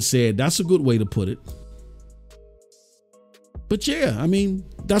Jonathan said, that's a good way to put it. But yeah, I mean,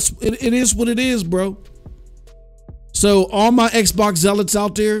 it is what it is, bro. So all my Xbox zealots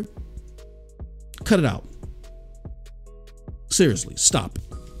out there, cut it out. Seriously, stop it.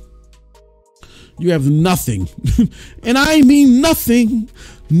 You have nothing, and I mean nothing.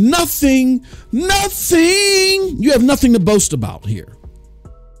 You have nothing to boast about here.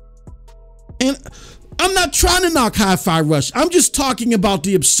 And I'm not trying to knock Hi-Fi Rush. I'm just talking about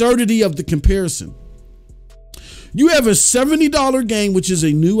the absurdity of the comparison. You have a $70 game, which is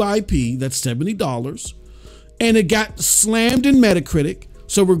a new IP, that's $70, and it got slammed in Metacritic.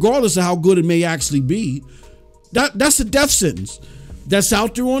 So regardless of how good it may actually be, that's a death sentence. That's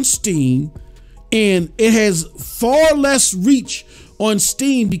out there on Steam, and it has far less reach on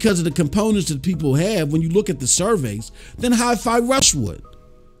Steam because of the components that people have when you look at the surveys than Hi-Fi Rush would.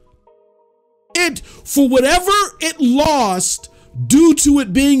 For whatever it lost due to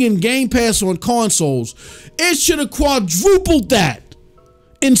it being in Game Pass on consoles, it should have quadrupled that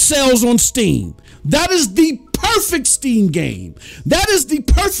in sales on Steam. That is the perfect Steam game. That is the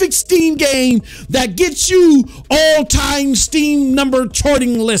perfect Steam game that gets you all-time Steam number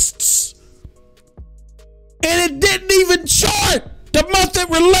charting lists. And it didn't even chart the month it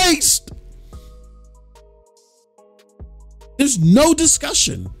released. There's no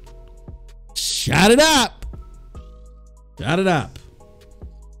discussion. Shut it up. Shut it up.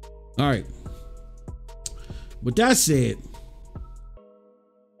 All right. With that said,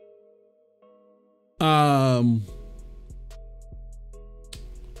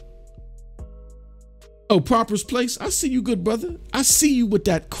 Proper's Place. I see you, good brother. I see you with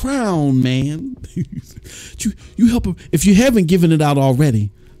that crown, man. you help him. If you haven't given it out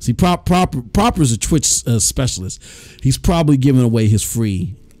already, see, Proper's a Twitch specialist. He's probably giving away his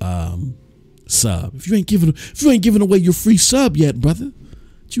free sub. If you ain't giving away your free sub yet, brother,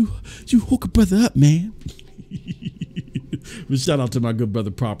 you hook a brother up, man. But shout out to my good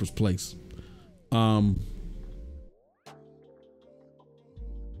brother Proper's Place.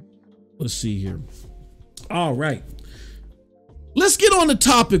 Let's see here. All right, let's get on to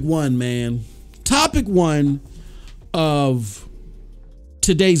topic one, man. Topic one of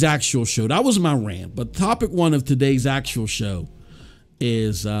today's actual show. That was my rant, but topic one of today's actual show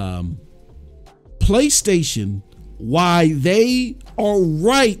is PlayStation, why they are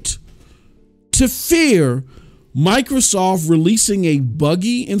right to fear Microsoft releasing a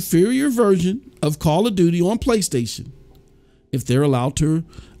buggy, inferior version of Call of Duty on PlayStation if they're allowed to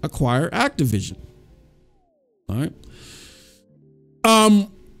acquire Activision. All right.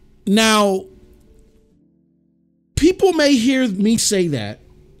 Now, people may hear me say that.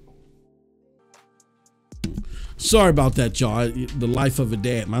 Sorry about that, y'all. The life of a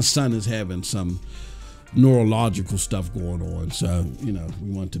dad. My son is having some neurological stuff going on, so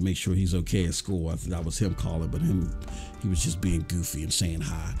we wanted to make sure he's okay at school. I thought that was him calling, but he was just being goofy and saying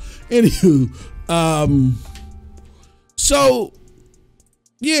hi. Anywho, so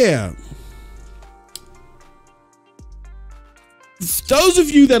yeah, those of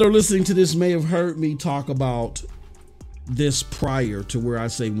you that are listening to this may have heard me talk about this prior to where I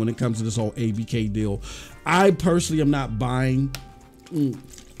say when it comes to this whole ABK deal, I personally am not buying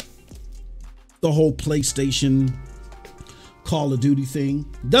the whole PlayStation Call of Duty thing.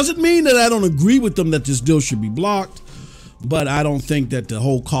 Doesn't mean that I don't agree with them that this deal should be blocked, but I don't think that the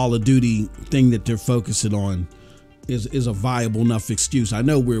whole Call of Duty thing that they're focusing on is a viable enough excuse. I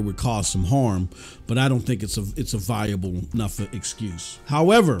know where it would cause some harm, but I don't think it's a viable enough excuse.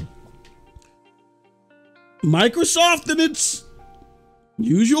 However, Microsoft, in its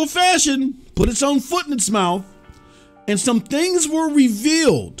usual fashion, put its own foot in its mouth, and some things were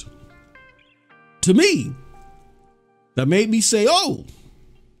revealed to me that made me say, oh,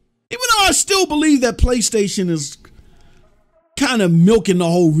 even though I still believe that PlayStation is kind of milking the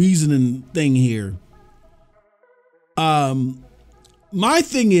whole reasoning thing here, my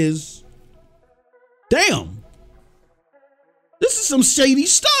thing is, damn, this is some shady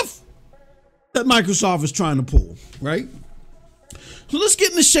stuff that Microsoft is trying to pull, right? So let's get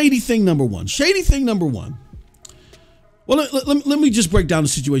into shady thing number one. Shady thing number one. Well, let me just break down the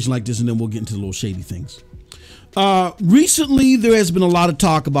situation like this, and then we'll get into the little shady things. Recently, there has been a lot of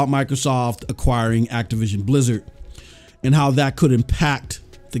talk about Microsoft acquiring Activision Blizzard and how that could impact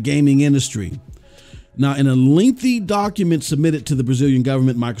the gaming industry. Now, in a lengthy document submitted to the Brazilian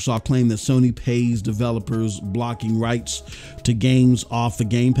government, Microsoft claimed that Sony pays developers blocking rights to games off the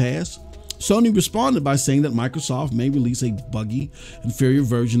Game Pass. Sony responded by saying that Microsoft may release a buggy, inferior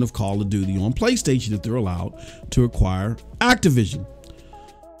version of Call of Duty on PlayStation if they're allowed to acquire Activision.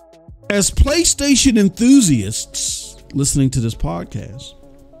 As PlayStation enthusiasts listening to this podcast,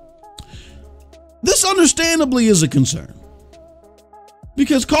 this understandably is a concern,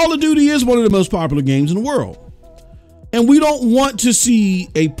 because Call of Duty is one of the most popular games in the world, and we don't want to see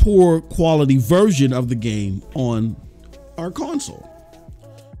a poor quality version of the game on our console.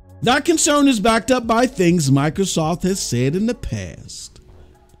 That concern is backed up by things Microsoft has said in the past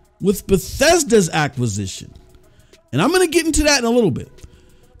with Bethesda's acquisition. And I'm going to get into that in a little bit.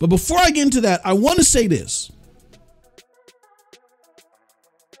 But before I get into that, I want to say this.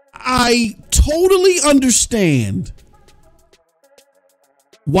 I totally understand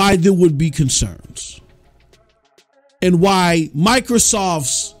why there would be concerns and why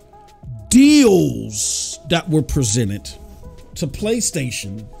Microsoft's deals that were presented to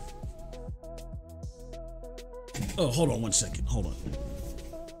PlayStation. Oh, hold on one second. Hold on.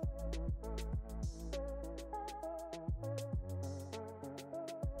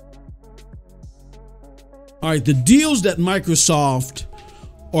 All right, the deals that Microsoft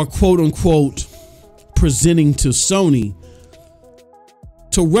are quote unquote presenting to Sony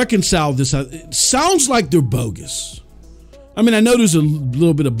to reconcile this, it sounds like they're bogus. I mean, I know there's a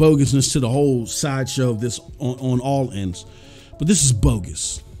little bit of bogusness to the whole sideshow of this on all ends, but this is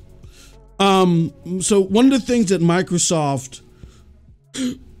bogus. So one of the things that Microsoft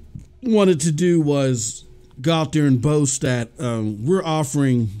wanted to do was go out there and boast that we're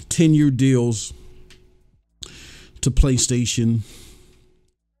offering 10-year deals to PlayStation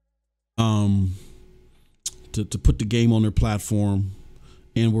to put the game on their platform,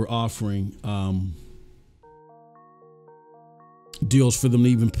 and we're offering deals for them to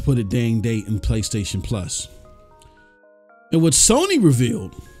even put a dang date in PlayStation Plus. And what Sony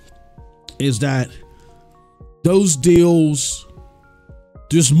revealed is that those deals,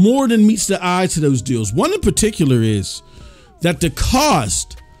 there's more than meets the eye to those deals. One in particular is that the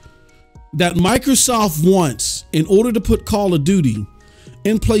cost that Microsoft wants in order to put Call of Duty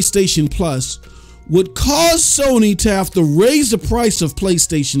in PlayStation Plus would cause Sony to have to raise the price of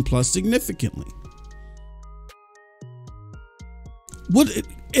PlayStation Plus significantly.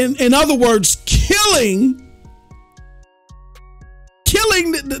 In other words, killing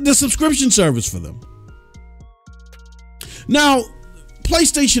the subscription service for them. Now,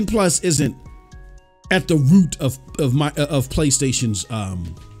 PlayStation Plus isn't at the root of PlayStation's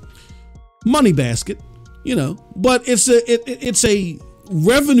money basket, you know. But it's a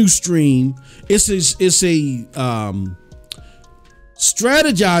revenue stream. It's a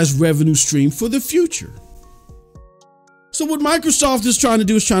strategized revenue stream for the future. So what Microsoft is trying to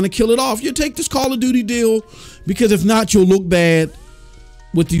do is trying to kill it off. You take this Call of Duty deal, because if not, you'll look bad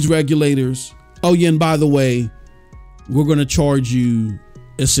with these regulators. Oh yeah, and by the way, we're going to charge you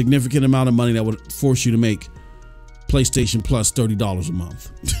a significant amount of money that would force you to make PlayStation Plus $30 a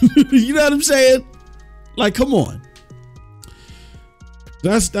month. You know what I'm saying? Like, come on.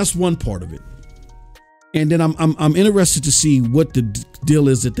 That's one part of it. And then I'm interested to see what the deal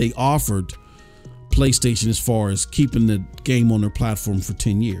is that they offered PlayStation as far as keeping the game on their platform for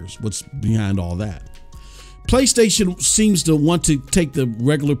 10 years. What's behind all that? PlayStation seems to want to take the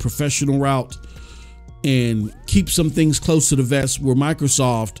regular professional route and keep some things close to the vest, where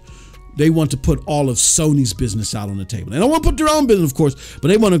Microsoft, they want to put all of Sony's business out on the table. They don't want to put their own business, of course, but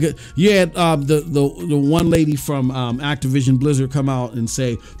they want to get, the one lady from Activision Blizzard come out and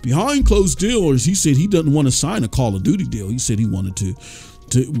say, behind closed doors, he said he doesn't want to sign a Call of Duty deal. He said he wanted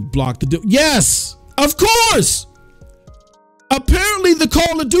to block the deal. Yes, of course. Apparently the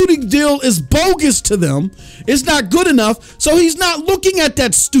Call of Duty deal is bogus to them. It's not good enough, so he's not looking at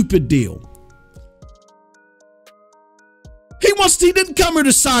that stupid deal. He didn't come here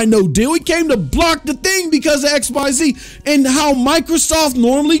to sign no deal. He came to block the thing because of XYZ, and how Microsoft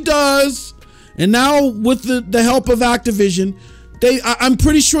normally does. And now with the help of Activision, I'm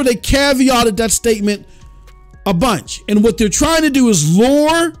pretty sure they caveated that statement a bunch. And what they're trying to do is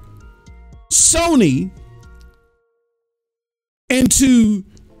lure Sony into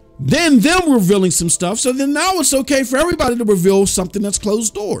them revealing some stuff. So then now it's okay for everybody to reveal something that's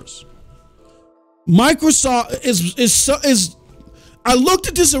closed doors. Microsoft is I looked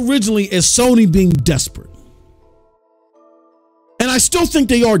at this originally as Sony being desperate. And I still think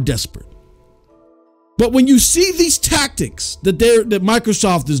they are desperate. But when you see these tactics that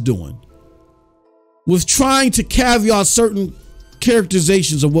Microsoft is doing with trying to caveat certain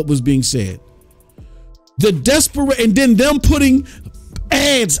characterizations of what was being said, the desperate, and then them putting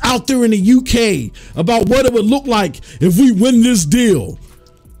ads out there in the UK about what it would look like if we win this deal.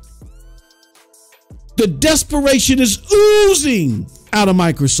 The desperation is oozing out of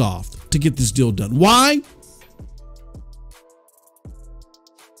Microsoft to get this deal done. Why?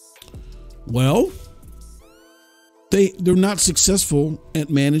 Well, they're not successful at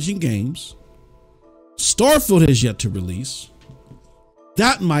managing games. Starfield has yet to release.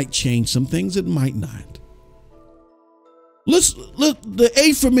 That might change some things. It might not. Look, the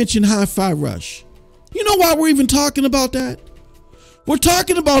aforementioned Hi-Fi Rush. You know why we're even talking about that? We're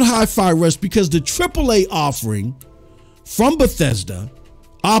talking about Hi-Fi Rush because the AAA offering from Bethesda,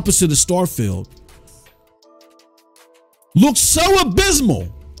 opposite of Starfield, looks so abysmal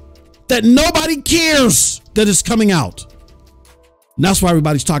that nobody cares that it's coming out. And that's why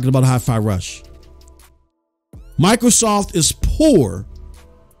everybody's talking about Hi-Fi Rush. Microsoft is poor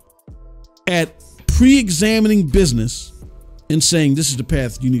at pre-examining business and saying, this is the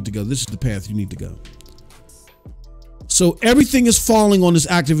path you need to go. This is the path you need to go. So everything is falling on this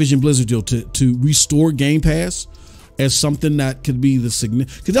Activision Blizzard deal to restore Game Pass as something that could be the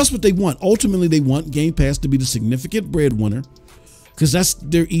significant, because that's what they want. Ultimately, they want Game Pass to be the significant breadwinner, because that's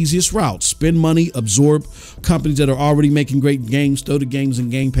their easiest route. Spend money, absorb companies that are already making great games, throw the games in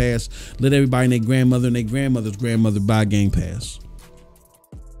Game Pass, let everybody and their grandmother and their grandmother's grandmother buy Game Pass.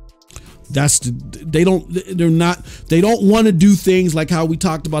 They don't want to do things like how we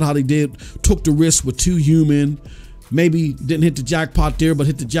talked about how they took the risk with Too Human. Maybe didn't hit the jackpot there, but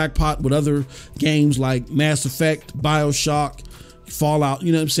hit the jackpot with other games like Mass Effect, BioShock, Fallout.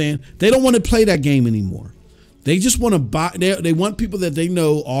 You know what I'm saying? They don't want to play that game anymore. They just want to buy. They want people that they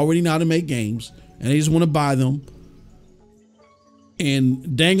know already know how to make games, and they just want to buy them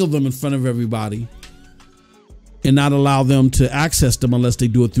and dangle them in front of everybody and not allow them to access them unless they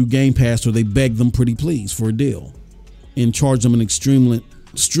do it through Game Pass, or they beg them pretty please for a deal and charge them an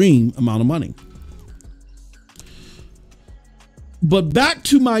extreme amount of money. But back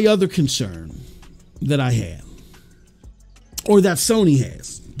to my other concern that I had, or that Sony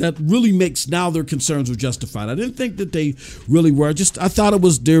has, that really makes now their concerns were justified. I didn't think that they really were. I thought it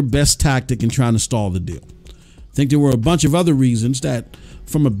was their best tactic in trying to stall the deal. I think there were a bunch of other reasons that,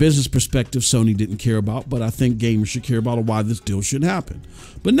 from a business perspective, Sony didn't care about, but I think gamers should care about why this deal should happen.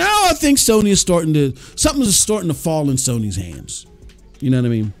 But now I think Sony is something is starting to fall in Sony's hands. You know what I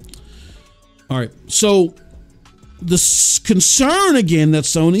mean? All right. So the concern again that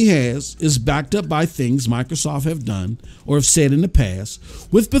Sony has is backed up by things Microsoft have done or have said in the past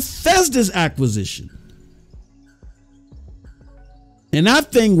with Bethesda's acquisition And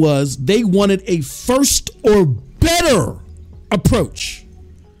that thing was they wanted a first or better approach.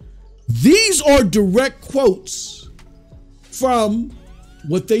 These are direct quotes from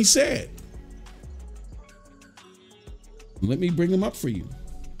what they said. Let me bring them up for you.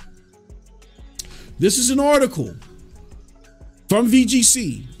 This is an article from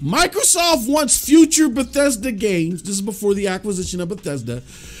VGC. Microsoft wants future Bethesda games. This is before the acquisition of Bethesda.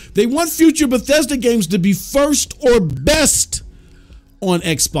 They want future Bethesda games to be first or best on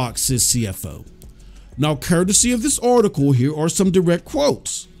Xbox, says CFO. Now, courtesy of this article, here are some direct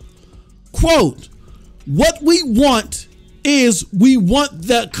quotes. Quote, what we want is we want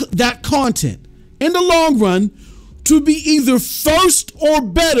that content in the long run to be either first or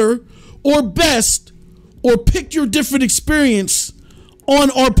better or best, or pick your different experience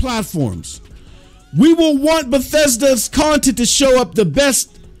on our platforms. We will want Bethesda's content to show up the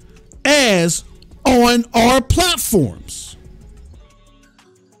best as on our platforms.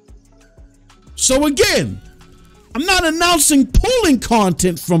 So again, I'm not announcing pulling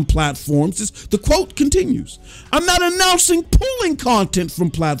content from platforms. The quote continues. I'm not announcing pulling content from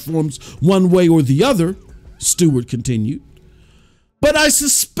platforms one way or the other, Stewart continued. But I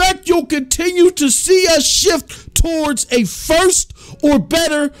suspect you'll continue to see us shift towards a first or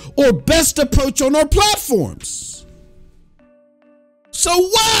better or best approach on our platforms. So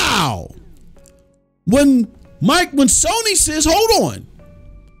wow, when Sony says, hold on,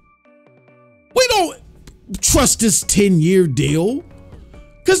 we don't trust this 10-year deal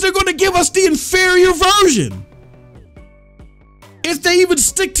because they're going to give us the inferior version. If they even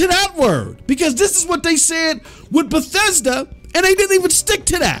stick to that word, because this is what they said with Bethesda, and they didn't even stick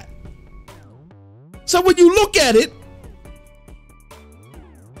to that. So when you look at it,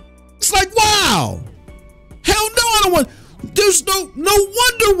 it's like, wow. Hell no, I don't want. There's no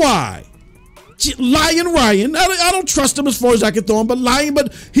wonder why. Lying Ryan, I don't trust him as far as I can throw him, but lying,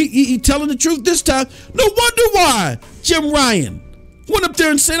 but he telling the truth this time. No wonder why Jim Ryan went up there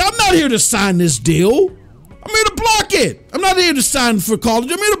and said, I'm not here to sign this deal. I'm here to block it. I'm not here to sign for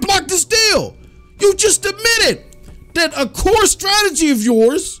college. I'm here to block this deal. You just admitted that a core strategy of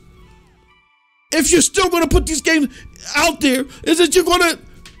yours, if you're still going to put these games out there, is that you're going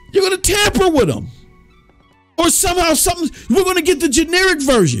to tamper with them, or somehow we're going to get the generic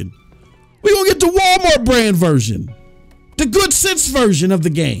version. We're going to get the Walmart brand version, the good sense version of the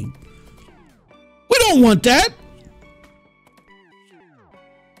game. We don't want that.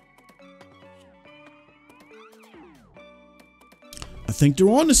 I think they're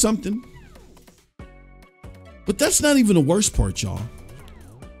on to something. But that's not even the worst part, y'all.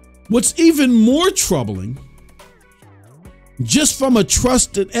 What's even more troubling, just from a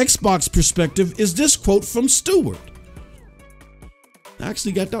trusted Xbox perspective, is this quote from Stewart. I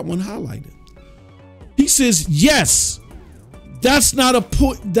actually got that one highlighted. He says, yes, that's not a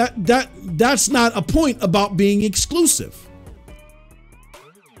point. That's not a point about being exclusive.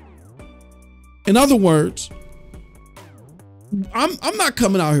 In other words, I'm not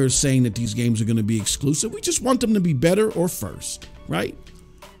coming out here saying that these games are going to be exclusive. We just want them to be better or first, right?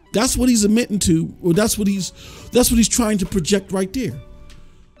 That's what he's admitting to, or that's what he's trying to project right there.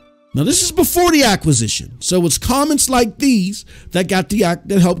 Now, this is before the acquisition, so it's comments like these that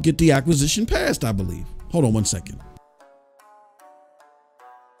helped get the acquisition passed, I believe. Hold on one second.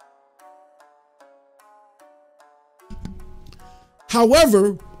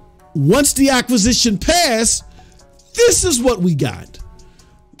 However, once the acquisition passed, this is what we got.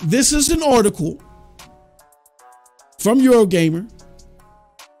 This is an article from Eurogamer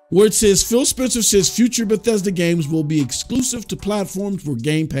where it says Phil Spencer says future Bethesda games will be exclusive to platforms where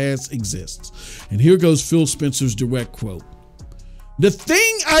Game Pass exists. And here goes Phil Spencer's direct quote. The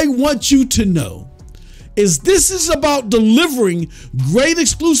thing I want you to know is this is about delivering great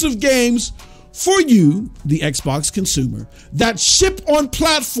exclusive games for you, the Xbox consumer, that ship on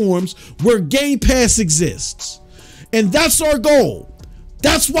platforms where Game Pass exists. And that's our goal.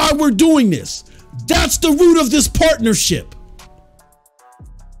 That's why we're doing this. That's the root of this partnership.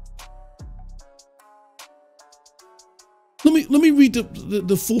 Let me read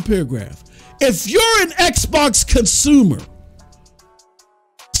the full paragraph. If you're an Xbox consumer,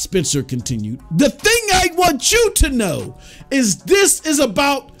 Spencer continued, the thing I want you to know is this is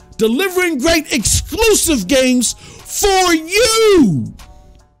about delivering great exclusive games for you.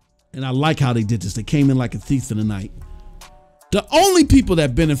 And I like how they did this. They came in like a thief in the night. The only people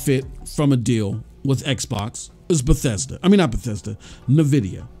that benefit from a deal with Xbox is Bethesda. I mean, not Bethesda,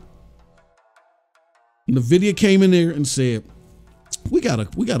 NVIDIA. NVIDIA came in there and said, we got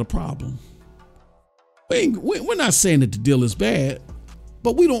a problem. We're not saying that the deal is bad,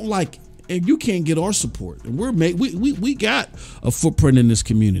 but we don't like and you can't get our support. And we got a footprint in this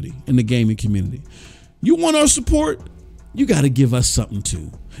community, in the gaming community. You want our support? You got to give us something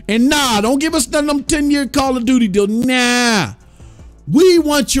too. And nah, don't give us none of them 10-year Call of Duty deal. Nah. We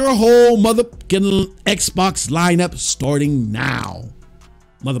want your whole motherfucking Xbox lineup starting now.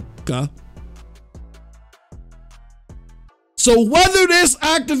 Motherfucker. So whether this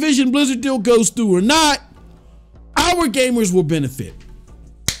Activision Blizzard deal goes through or not, our gamers will benefit.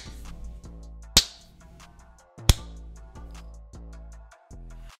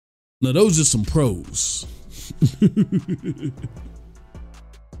 Now, those are some pros.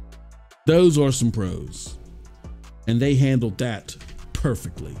 Those are some pros. And they handled that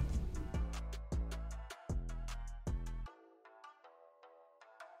perfectly.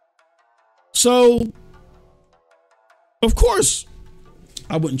 So, of course,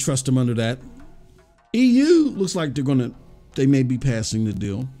 I wouldn't trust them under that. EU looks like they may be passing the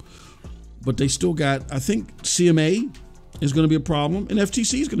deal, but they still got, I think CMA is going to be a problem and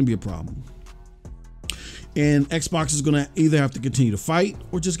FTC is going to be a problem. And Xbox is going to either have to continue to fight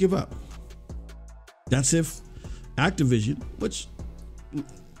or just give up. That's if Activision, which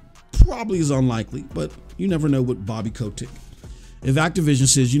probably is unlikely, but you never know with Bobby Kotick. If Activision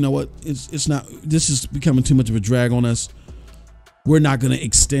says, you know what, it's not, this is becoming too much of a drag on us, we're not going to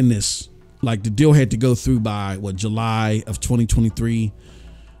extend this. Like the deal had to go through by July of 2023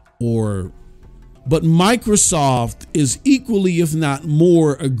 but Microsoft is equally, if not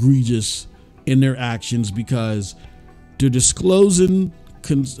more, egregious in their actions because they're disclosing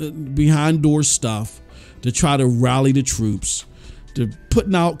behind door stuff to try to rally the troops. They're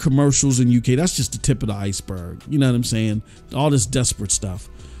putting out commercials in UK. That's just the tip of the iceberg. You know what I'm saying? All this desperate stuff.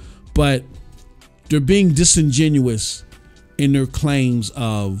 But they're being disingenuous in their claims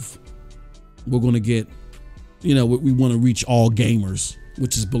of we're going to get, we want to reach all gamers,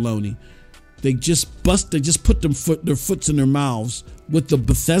 which is baloney. They just put their foots in their mouths with the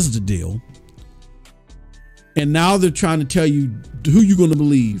Bethesda deal. And now they're trying to tell you who you're going to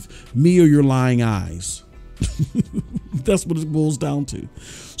believe, me or your lying eyes. That's what it boils down to.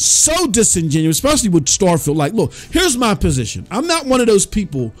 So disingenuous, especially with Starfield. Like, look, here's my position. I'm not one of those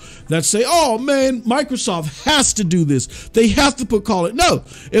people that say, oh man, Microsoft has to do this. They have to put Call of Duty. No,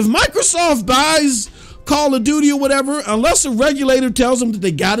 if Microsoft buys Call of Duty or whatever, unless a regulator tells them that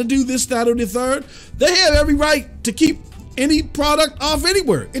they got to do this, that, or the third, they have every right to keep any product off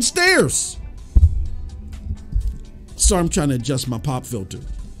anywhere. It's theirs. Sorry, I'm trying to adjust my pop filter.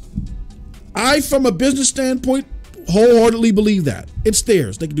 I, from a business standpoint, wholeheartedly believe that. It's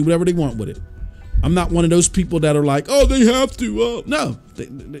theirs. They can do whatever they want with it. I'm not one of those people that are like, oh, they have to. No,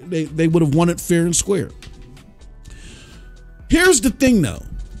 they would have won it fair and square. Here's the thing, though.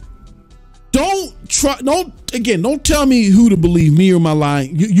 Don't tell me who to believe, me or my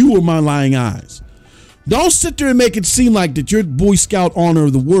lying, you or my lying eyes. Don't sit there and make it seem like that you're Boy Scout honor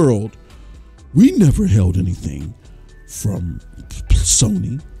of the world. We never held anything from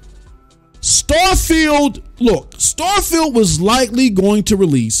Sony. Starfield was likely going to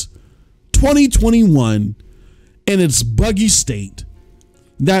release 2021 in its buggy state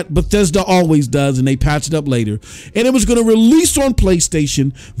that Bethesda always does, and they patch it up later. And it was going to release on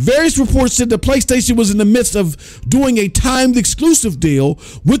PlayStation. Various reports said that PlayStation was in the midst of doing a timed exclusive deal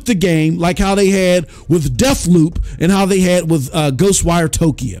with the game, like how they had with Deathloop and how they had with Ghostwire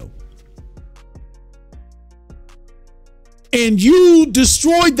Tokyo. And you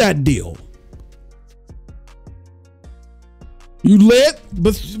destroyed that deal. You let,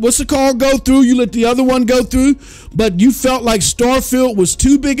 what's it called, go through. You let the other one go through. But you felt like Starfield was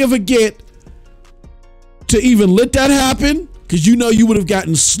too big of a get to even let that happen. Because you know you would have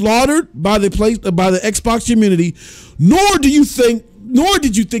gotten slaughtered by the Xbox community. Nor did you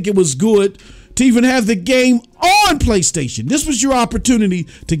think it was good to even have the game on PlayStation. This was your opportunity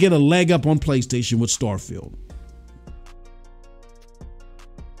to get a leg up on PlayStation with Starfield.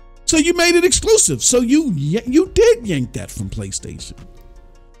 So you made it exclusive. So you did yank that from PlayStation.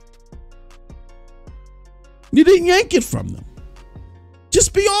 You didn't yank it from them.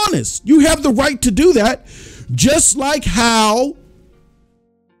 Just be honest. You have the right to do that. Just like how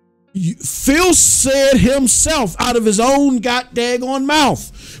Phil said himself out of his own goddamn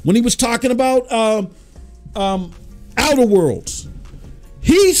mouth when he was talking about Outer Worlds.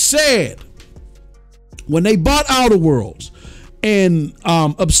 He said when they bought Outer Worlds, and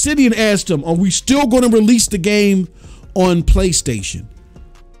Obsidian asked him, are we still going to release the game on PlayStation?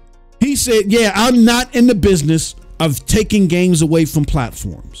 He said, yeah, I'm not in the business of taking games away from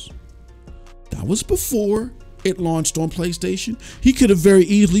platforms. That was before it launched on PlayStation. He could have very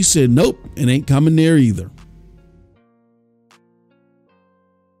easily said, nope, it ain't coming there either.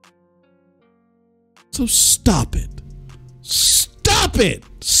 So stop it. Stop it.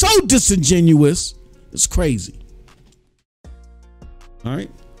 So disingenuous. It's crazy. All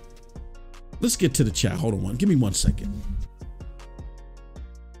right. Let's get to the chat. Hold on. Give me 1 second.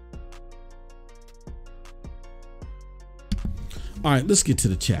 All right, let's get to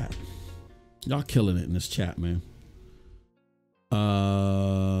the chat. Y'all killing it in this chat, man.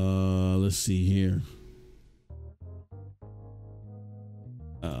 Let's see here.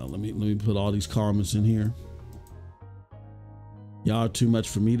 Let me put all these comments in here. Y'all are too much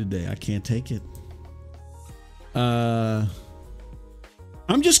for me today. I can't take it. I'm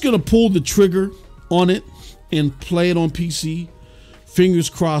just gonna pull the trigger on it and play it on PC. Fingers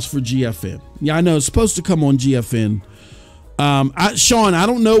crossed for GFN. Yeah, I know it's supposed to come on GFN. Sean, I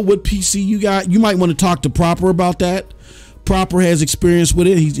don't know what PC you got. You might want to talk to Proper about that. Proper has experience with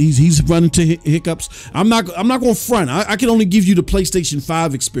it. He's run into hiccups. I'm not going to front. I can only give you the PlayStation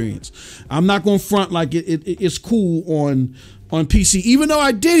 5 experience. I'm not going to front like it's cool on PC. Even though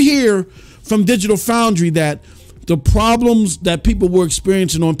I did hear from Digital Foundry that the problems that people were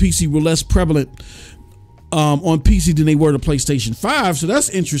experiencing on PC were less prevalent on PC than they were to PlayStation 5. So that's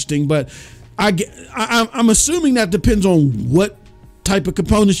interesting. But I'm assuming that depends on what type of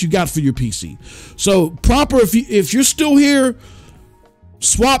components you got for your PC. So Proper, if you're still here,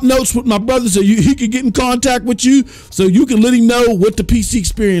 swap notes with my brother so he can get in contact with you so you can let him know what the PC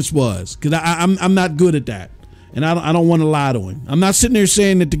experience was, because I'm not good at that, and I don't want to lie to him. I'm not sitting there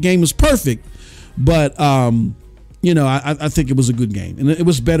saying that the game is perfect, but you know, I think it was a good game, and it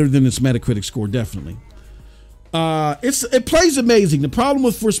was better than its Metacritic score, definitely. It plays amazing. The problem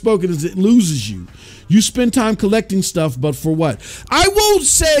with Forspoken is it loses you. You spend time collecting stuff, but for what? I will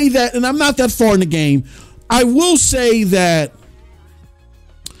say that, and I'm not that far in the game, I will say that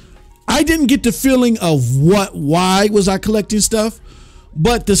I didn't get the feeling of why was I collecting stuff,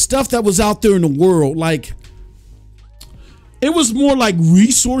 but the stuff that was out there in the world, like, it was more like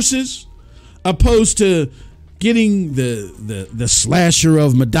resources opposed to getting the slasher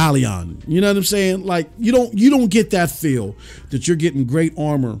of medallion. You know what I'm saying? Like, you don't get that feel that you're getting great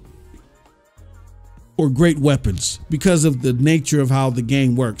armor or great weapons because of the nature of how the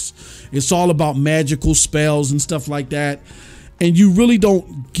game works. It's all about magical spells and stuff like that, and you really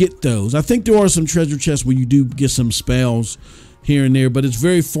don't get those. I think there are some treasure chests where you do get some spells here and there, but it's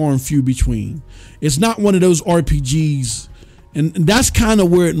very far and few between. It's not one of those RPGs, and that's kind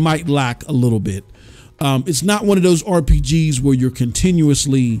of where it might lack a little bit. It's not one of those RPGs where you're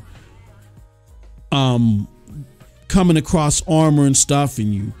continuously coming across armor and stuff,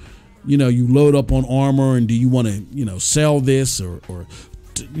 and you load up on armor, and do you want to sell this or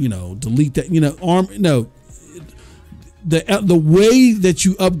delete that, no. The way that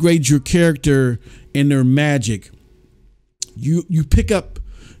you upgrade your character and their magic, you pick up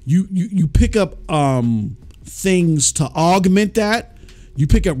things to augment that. You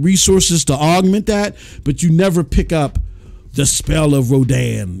pick up resources to augment that, but you never pick up the spell of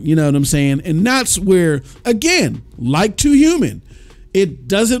Rodan. You know what I'm saying? And that's where, again, like Too Human, it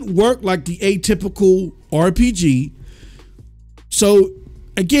doesn't work like the atypical RPG. So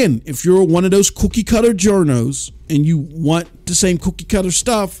again, if you're one of those cookie cutter journos and you want the same cookie cutter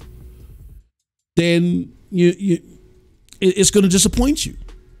stuff, then it's going to disappoint you.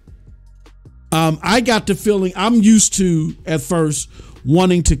 I got the feeling, I'm used to at first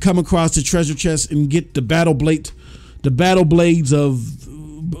wanting to come across the treasure chest and get the battle blades of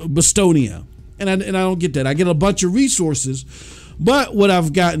Bastonia, and I don't get that. I get a bunch of resources, but what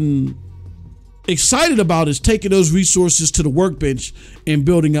I've gotten excited about is taking those resources to the workbench and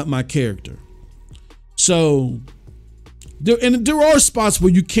building up my character. So there are spots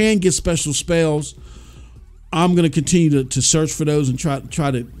where you can get special spells. I'm going to continue to search for those and try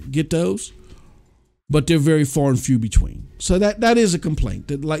to get those, but they're very far and few between. So that is a complaint,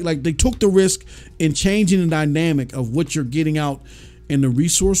 that like they took the risk in changing the dynamic of what you're getting out in the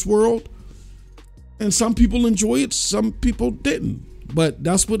resource world, and some people enjoy it, some people didn't. But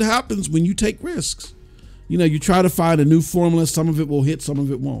that's what happens when you take risks. You try to find a new formula. Some of it will hit, some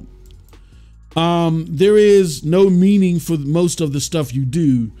of it won't. There is no meaning for most of the stuff you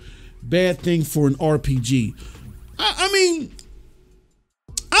do. Bad thing for an RPG. I mean,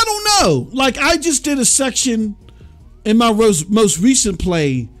 I don't know. Like, I just did a section in my most recent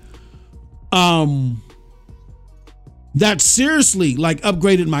play that seriously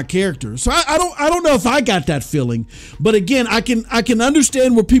upgraded my character. So I don't know if I got that feeling, but again, I can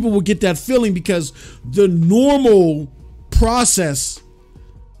understand where people will get that feeling, because the normal process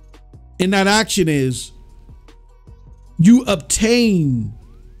in that action is you obtain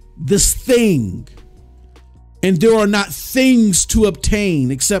this thing, and there are not things to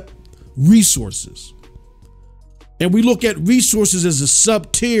obtain except resources. And we look at resources as a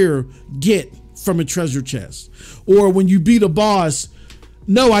sub-tier get from a treasure chest. Or when you beat a boss,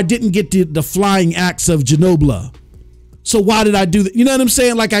 no, I didn't get the flying axe of Genobla. So why did I do that? You know what I'm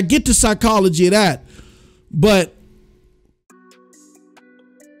saying? Like, I get the psychology of that. But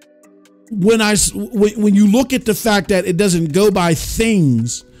when you look at the fact that it doesn't go by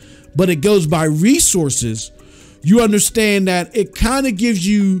things, but it goes by resources, you understand that it kind of gives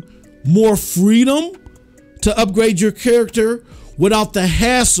you more freedom to upgrade your character without the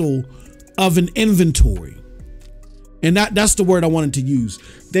hassle of an inventory. And that's the word I wanted to use.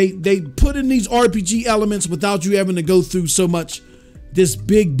 They put in these RPG elements without you having to go through so much this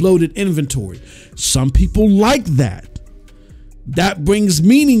big bloated inventory. Some people like that. That brings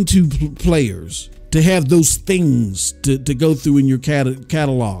meaning to players to have those things to go through in your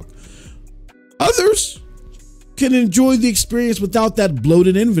catalog. Others can enjoy the experience without that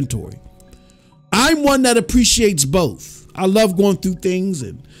bloated inventory. I'm one that appreciates both. I love going through things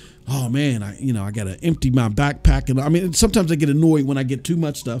and, oh man, I gotta empty my backpack. And I mean, sometimes I get annoyed when I get too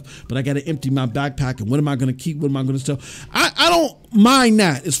much stuff, but I gotta empty my backpack. And what am I gonna keep? What am I gonna sell? I don't mind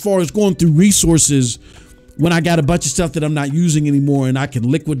that as far as going through resources when I got a bunch of stuff that I'm not using anymore, and I can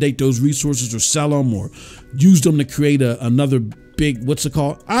liquidate those resources or sell them or use them to create another big, what's it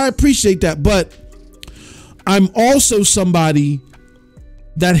called? I appreciate that, but I'm also somebody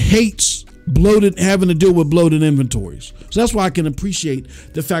that hates having to deal with bloated inventories. So that's why I can appreciate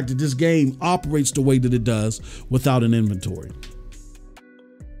the fact that this game operates the way that it does without an inventory.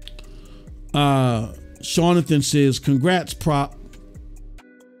 Jonathan says, congrats, Prop.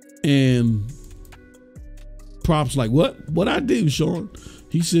 And Prop's like, what I do, Sean?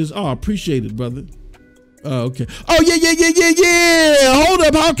 He says, oh, I appreciate it, brother. Okay. Oh, yeah. Hold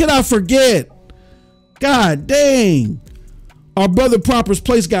up. How can I forget? God dang. Our brother Proper's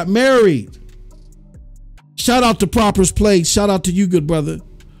Place got married. Shout out to Proper's Place. Shout out to you, good brother.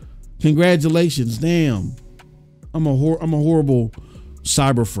 Congratulations. Damn. I'm a horrible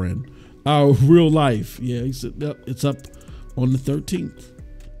cyber friend. Real life. Yeah, he said, yep, it's up on the 13th.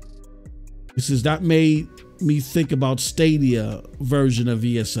 He says, that made me think about Stadia version of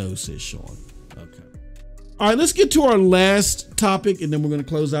ESO, says Sean. Okay. All right, let's get to our last topic and then we're going to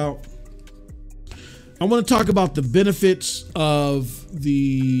close out. I want to talk about the benefits of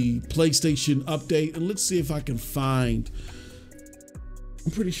the PlayStation update, and let's see if I can find,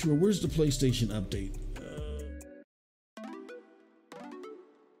 I'm pretty sure, where's the PlayStation update?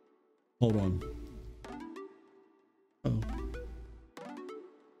 Hold on.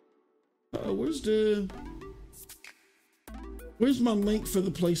 Where's my link for the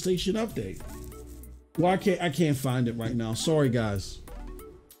PlayStation update? Well, I can't find it right now. Sorry, guys.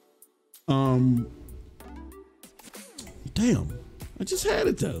 Damn, I just had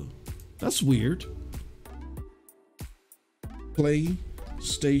it though. That's weird.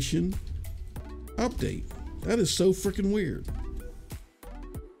 PlayStation update. That is so freaking weird.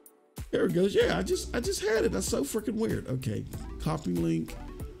 There it goes. Yeah, I just had it. That's so freaking weird. Okay, copy link.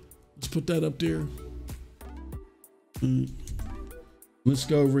 Let's put that up there. Let's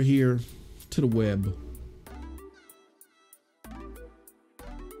go over here to the web.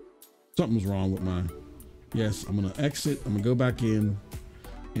 Something's wrong with mine. Yes, I'm going to exit. I'm going to go back in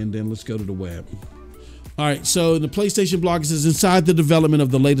and then let's go to the web. All right. So the PlayStation blog says inside the development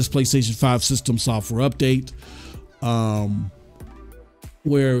of the latest PlayStation 5 system software update,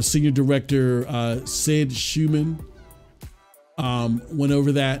 where senior director Sid Schumann went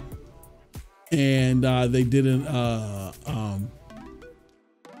over that, and they did an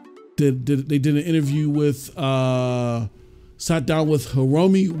interview with sat down with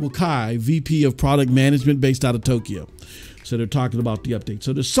Hiromi Wakai, VP of Product Management based out of Tokyo. So they're talking about the update.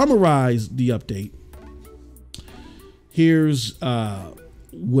 So to summarize the update, here's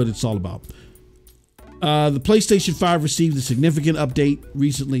what it's all about. The PlayStation 5 received a significant update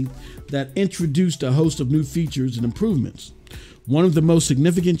recently that introduced a host of new features and improvements. One of the most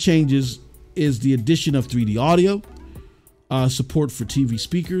significant changes is the addition of 3D audio, support for TV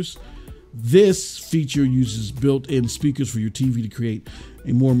speakers. This feature uses built-in speakers for your TV to create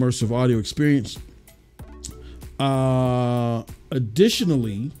a more immersive audio experience.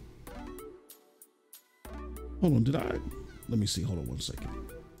 Additionally, hold on, let me see, hold on 1 second.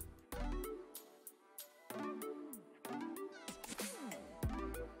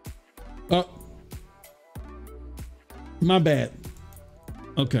 My bad.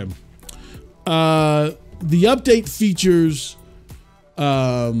 Okay. The update features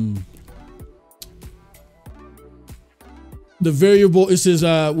the variable, it says,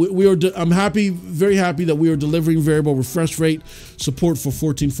 I'm very happy that we are delivering variable refresh rate support for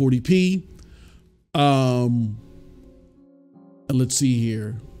 1440p. And let's see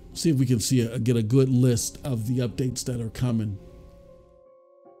here. See if we can get a good list of the updates that are coming.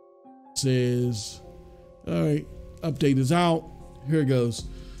 It says, all right, update is out. Here it goes.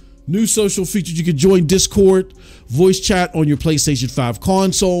 New social features. You can join Discord, voice chat on your PlayStation 5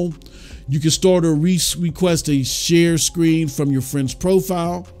 console. You can start or request a share screen from your friend's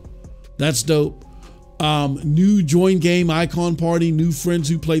profile. That's dope. New join game icon party, new friends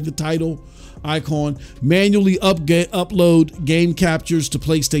who played the title icon, manually upload game captures to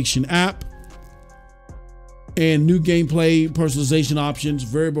PlayStation app, and new gameplay personalization options,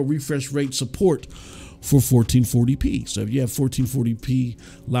 variable refresh rate support for 1440p. So if you have 1440p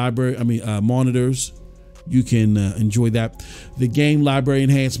monitors, you can enjoy that. The game library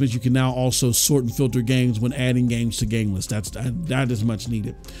enhancements, you can now also sort and filter games when adding games to game lists. That is much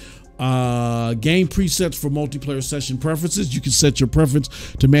needed. Game presets for multiplayer session preferences. You can set your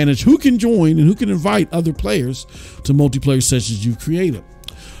preference to manage who can join and who can invite other players to multiplayer sessions you've created.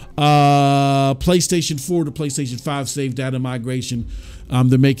 PlayStation 4 to PlayStation 5 save data migration.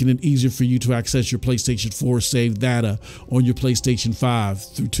 They're making it easier for you to access your PlayStation 4 saved data on your PlayStation 5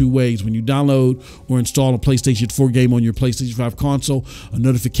 through two ways. When you download or install a PlayStation 4 game on your PlayStation 5 console, a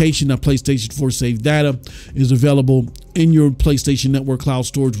notification that PlayStation 4 saved data is available in your PlayStation Network cloud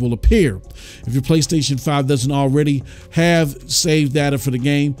storage will appear. If your PlayStation 5 doesn't already have saved data for the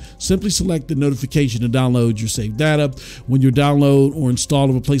game, simply select the notification to download your saved data. When you download or install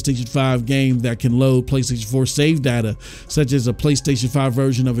of a PlayStation 5 game that can load PlayStation 4 saved data, such as a PlayStation 5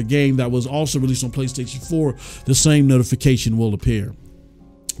 version of a game that was also released on PlayStation 4, the same notification will appear.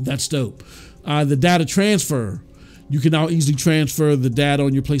 That's dope. The data transfer. You can now easily transfer the data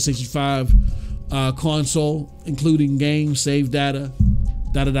on your PlayStation 5 console, including game, save data,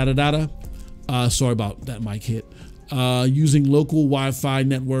 sorry about that mic hit. Using local Wi-Fi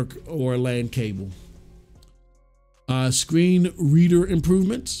network or LAN cable. Screen reader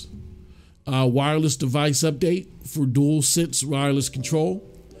improvements. Wireless device update for DualSense wireless control,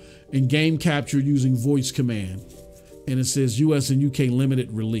 and game capture using voice command. And it says US and UK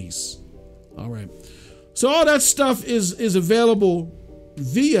limited release. All right. So all that stuff is available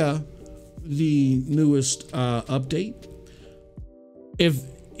via the newest update. If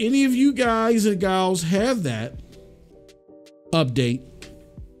any of you guys and gals have that update,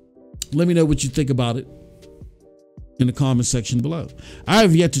 let me know what you think about it in the comment section below. I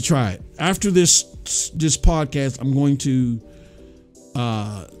have yet to try it. After this podcast, I'm going to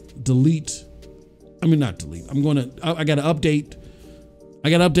delete. I mean, not delete. I got to update. I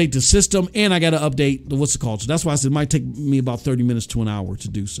got to update the system, and I got to update the what's it called. So that's why I said it might take me about 30 minutes to an hour to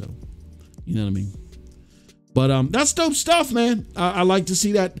do so. You know what I mean? But that's dope stuff, man. I like to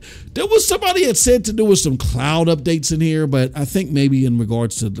see that. There was somebody that said there was some cloud updates in here, but I think maybe in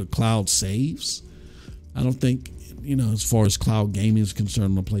regards to the cloud saves. I don't think, as far as cloud gaming is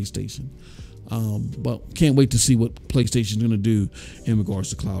concerned on PlayStation. But can't wait to see what PlayStation's going to do in regards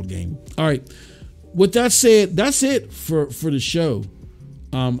to cloud gaming. All right. With that said, that's it for the show.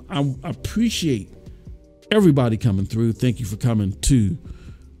 I appreciate everybody coming through. Thank you for coming to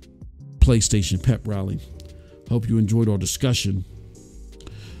PlayStation Pep Rally. Hope you enjoyed our discussion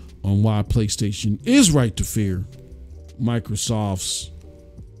on why PlayStation is right to fear Microsoft's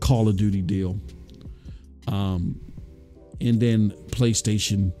Call of Duty deal. And then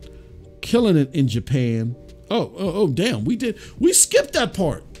PlayStation killing it in Japan. Oh, damn. We skipped that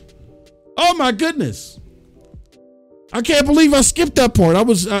part. Oh my goodness. I can't believe I skipped that part. I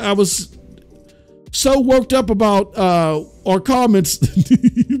was so worked up about our comments.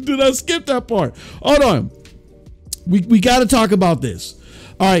 Did I skip that part? Hold on. We got to talk about this.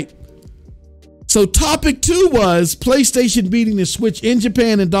 All right. So topic 2 was PlayStation beating the Switch in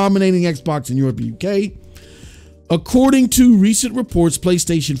Japan and dominating Xbox in Europe and UK. According to recent reports,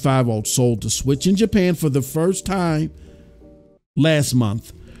 PlayStation 5 outsold the Switch in Japan for the first time last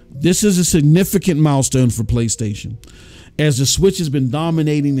month. This is a significant milestone for PlayStation, as the Switch has been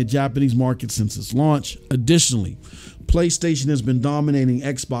dominating the Japanese market since its launch. Additionally, PlayStation has been dominating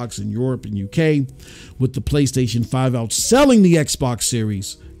Xbox in Europe and UK, with the PlayStation 5 outselling the Xbox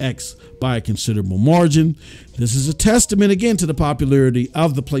Series X by a considerable margin. This is a testament again to the popularity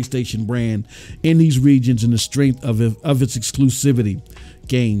of the PlayStation brand in these regions and the strength of its exclusivity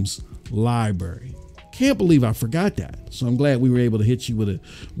games library. Can't believe I forgot that. So I'm glad we were able to hit you with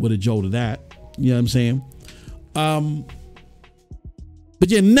a jolt of that. You know what I'm saying? But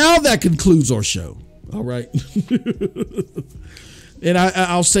yeah, now that concludes our show. All right. And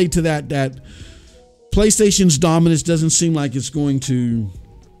I'll say to that PlayStation's dominance doesn't seem like it's going to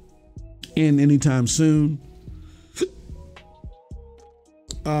end anytime soon.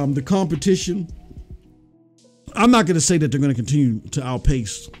 The competition I'm not going to say that they're going to continue to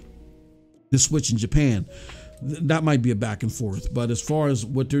outpace the Switch in Japan. That might be a back and forth. But as far as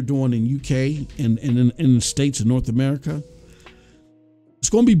what they're doing in UK and in the States and North America, it's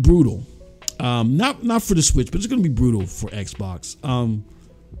going to be brutal. Not for the Switch, but it's going to be brutal for Xbox.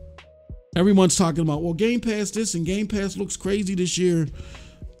 Everyone's talking about, well, Game Pass this and Game Pass looks crazy this year.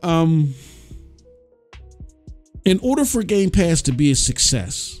 In order for Game Pass to be a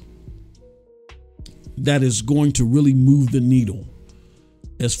success, that is going to really move the needle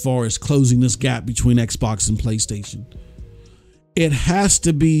as far as closing this gap between Xbox and PlayStation, it has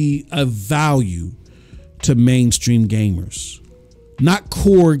to be a value to mainstream gamers, not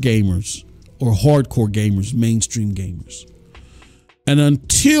core gamers or hardcore gamers, mainstream gamers. And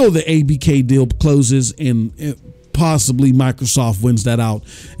until the ABK deal closes and possibly Microsoft wins that out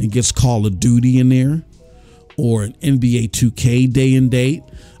and gets Call of Duty in there or an NBA 2K day and date,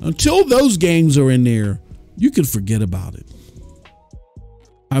 until those games are in there, you can forget about it.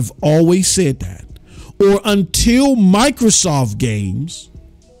 I've always said that. Or until Microsoft games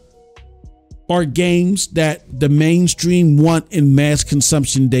are games that the mainstream want in mass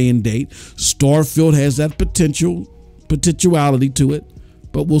consumption day and date. Starfield has that potentiality to it,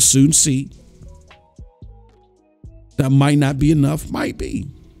 but we'll soon see. That might not be enough, might be.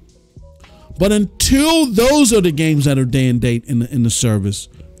 But until those are the games that are day and date in the service,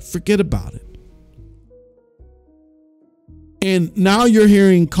 forget about it. And now you're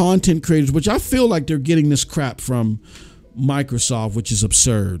hearing content creators, which I feel like they're getting this crap from Microsoft, which is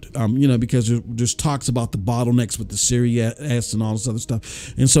absurd. Because there's talks about the bottlenecks with the Series S and all this other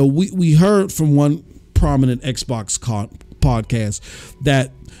stuff. And so we heard from one prominent Xbox podcast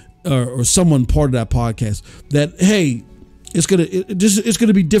that, or someone part of that podcast, that hey, it's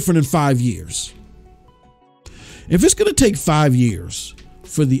gonna be different in 5 years. If it's gonna take 5 years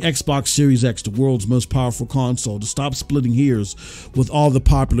for the Xbox Series X, the world's most powerful console, to stop splitting hairs with all the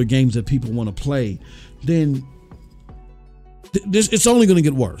popular games that people want to play, then it's only going to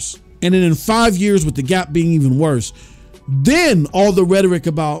get worse. And then in 5 years, with the gap being even worse, then all the rhetoric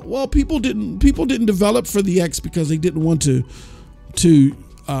about, well, people didn't develop for the X because they didn't want to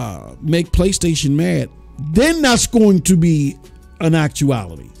make PlayStation mad, then that's going to be an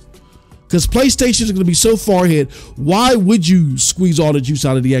actuality. Because PlayStation is going to be so far ahead. Why would you squeeze all the juice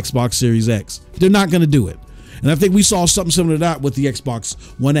out of the Xbox Series X? They're not going to do it. And I think we saw something similar to that with the Xbox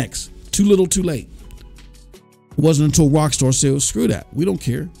One X. Too little, too late. It wasn't until Rockstar said, screw that. We don't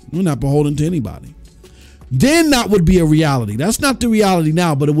care. We're not beholden to anybody. Then that would be a reality. That's not the reality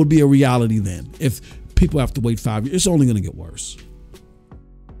now, but it would be a reality then. If people have to wait 5 years, it's only going to get worse.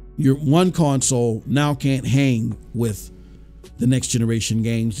 Your one console now can't hang with the next generation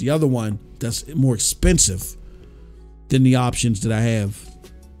games. The other one that's more expensive than the options that I have,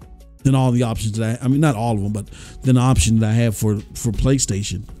 than all the options that I mean, not all of them, but than the option that I have for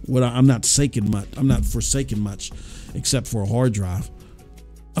PlayStation. What I'm not forsaking much, except for a hard drive.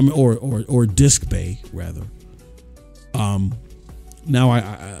 I mean, or disc bay rather. Now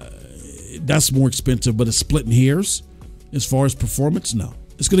I that's more expensive, but it's splitting hairs as far as performance. No,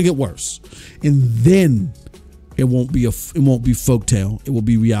 it's going to get worse, and then it won't be folktale. It will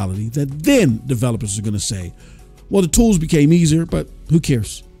be reality. That then developers are going to say, well, the tools became easier, but who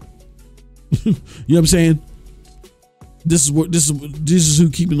cares? You know what I'm saying? This is who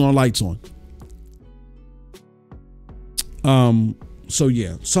keeping our lights on. So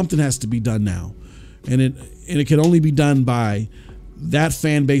yeah, something has to be done now, and it can only be done by that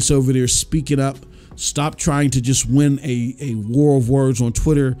fan base over there speaking up. Stop trying to just win a war of words on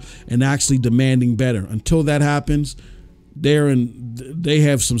Twitter and actually demanding better. Until that happens, they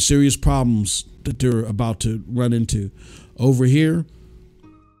have some serious problems that they're about to run into. Over here,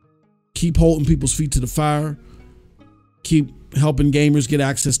 keep holding people's feet to the fire. Keep helping gamers get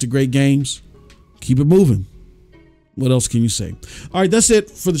access to great games. Keep it moving. What else can you say? All right, that's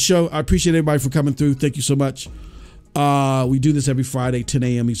it for the show. I appreciate everybody for coming through. Thank you so much. We do this every Friday, 10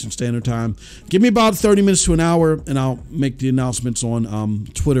 a.m. Eastern Standard Time. Give me about 30 minutes to an hour, and I'll make the announcements on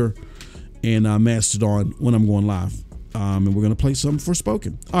Twitter and Mastodon when I'm going live. And we're going to play some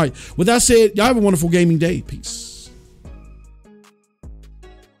Forspoken. All right, with that said, y'all have a wonderful gaming day. Peace.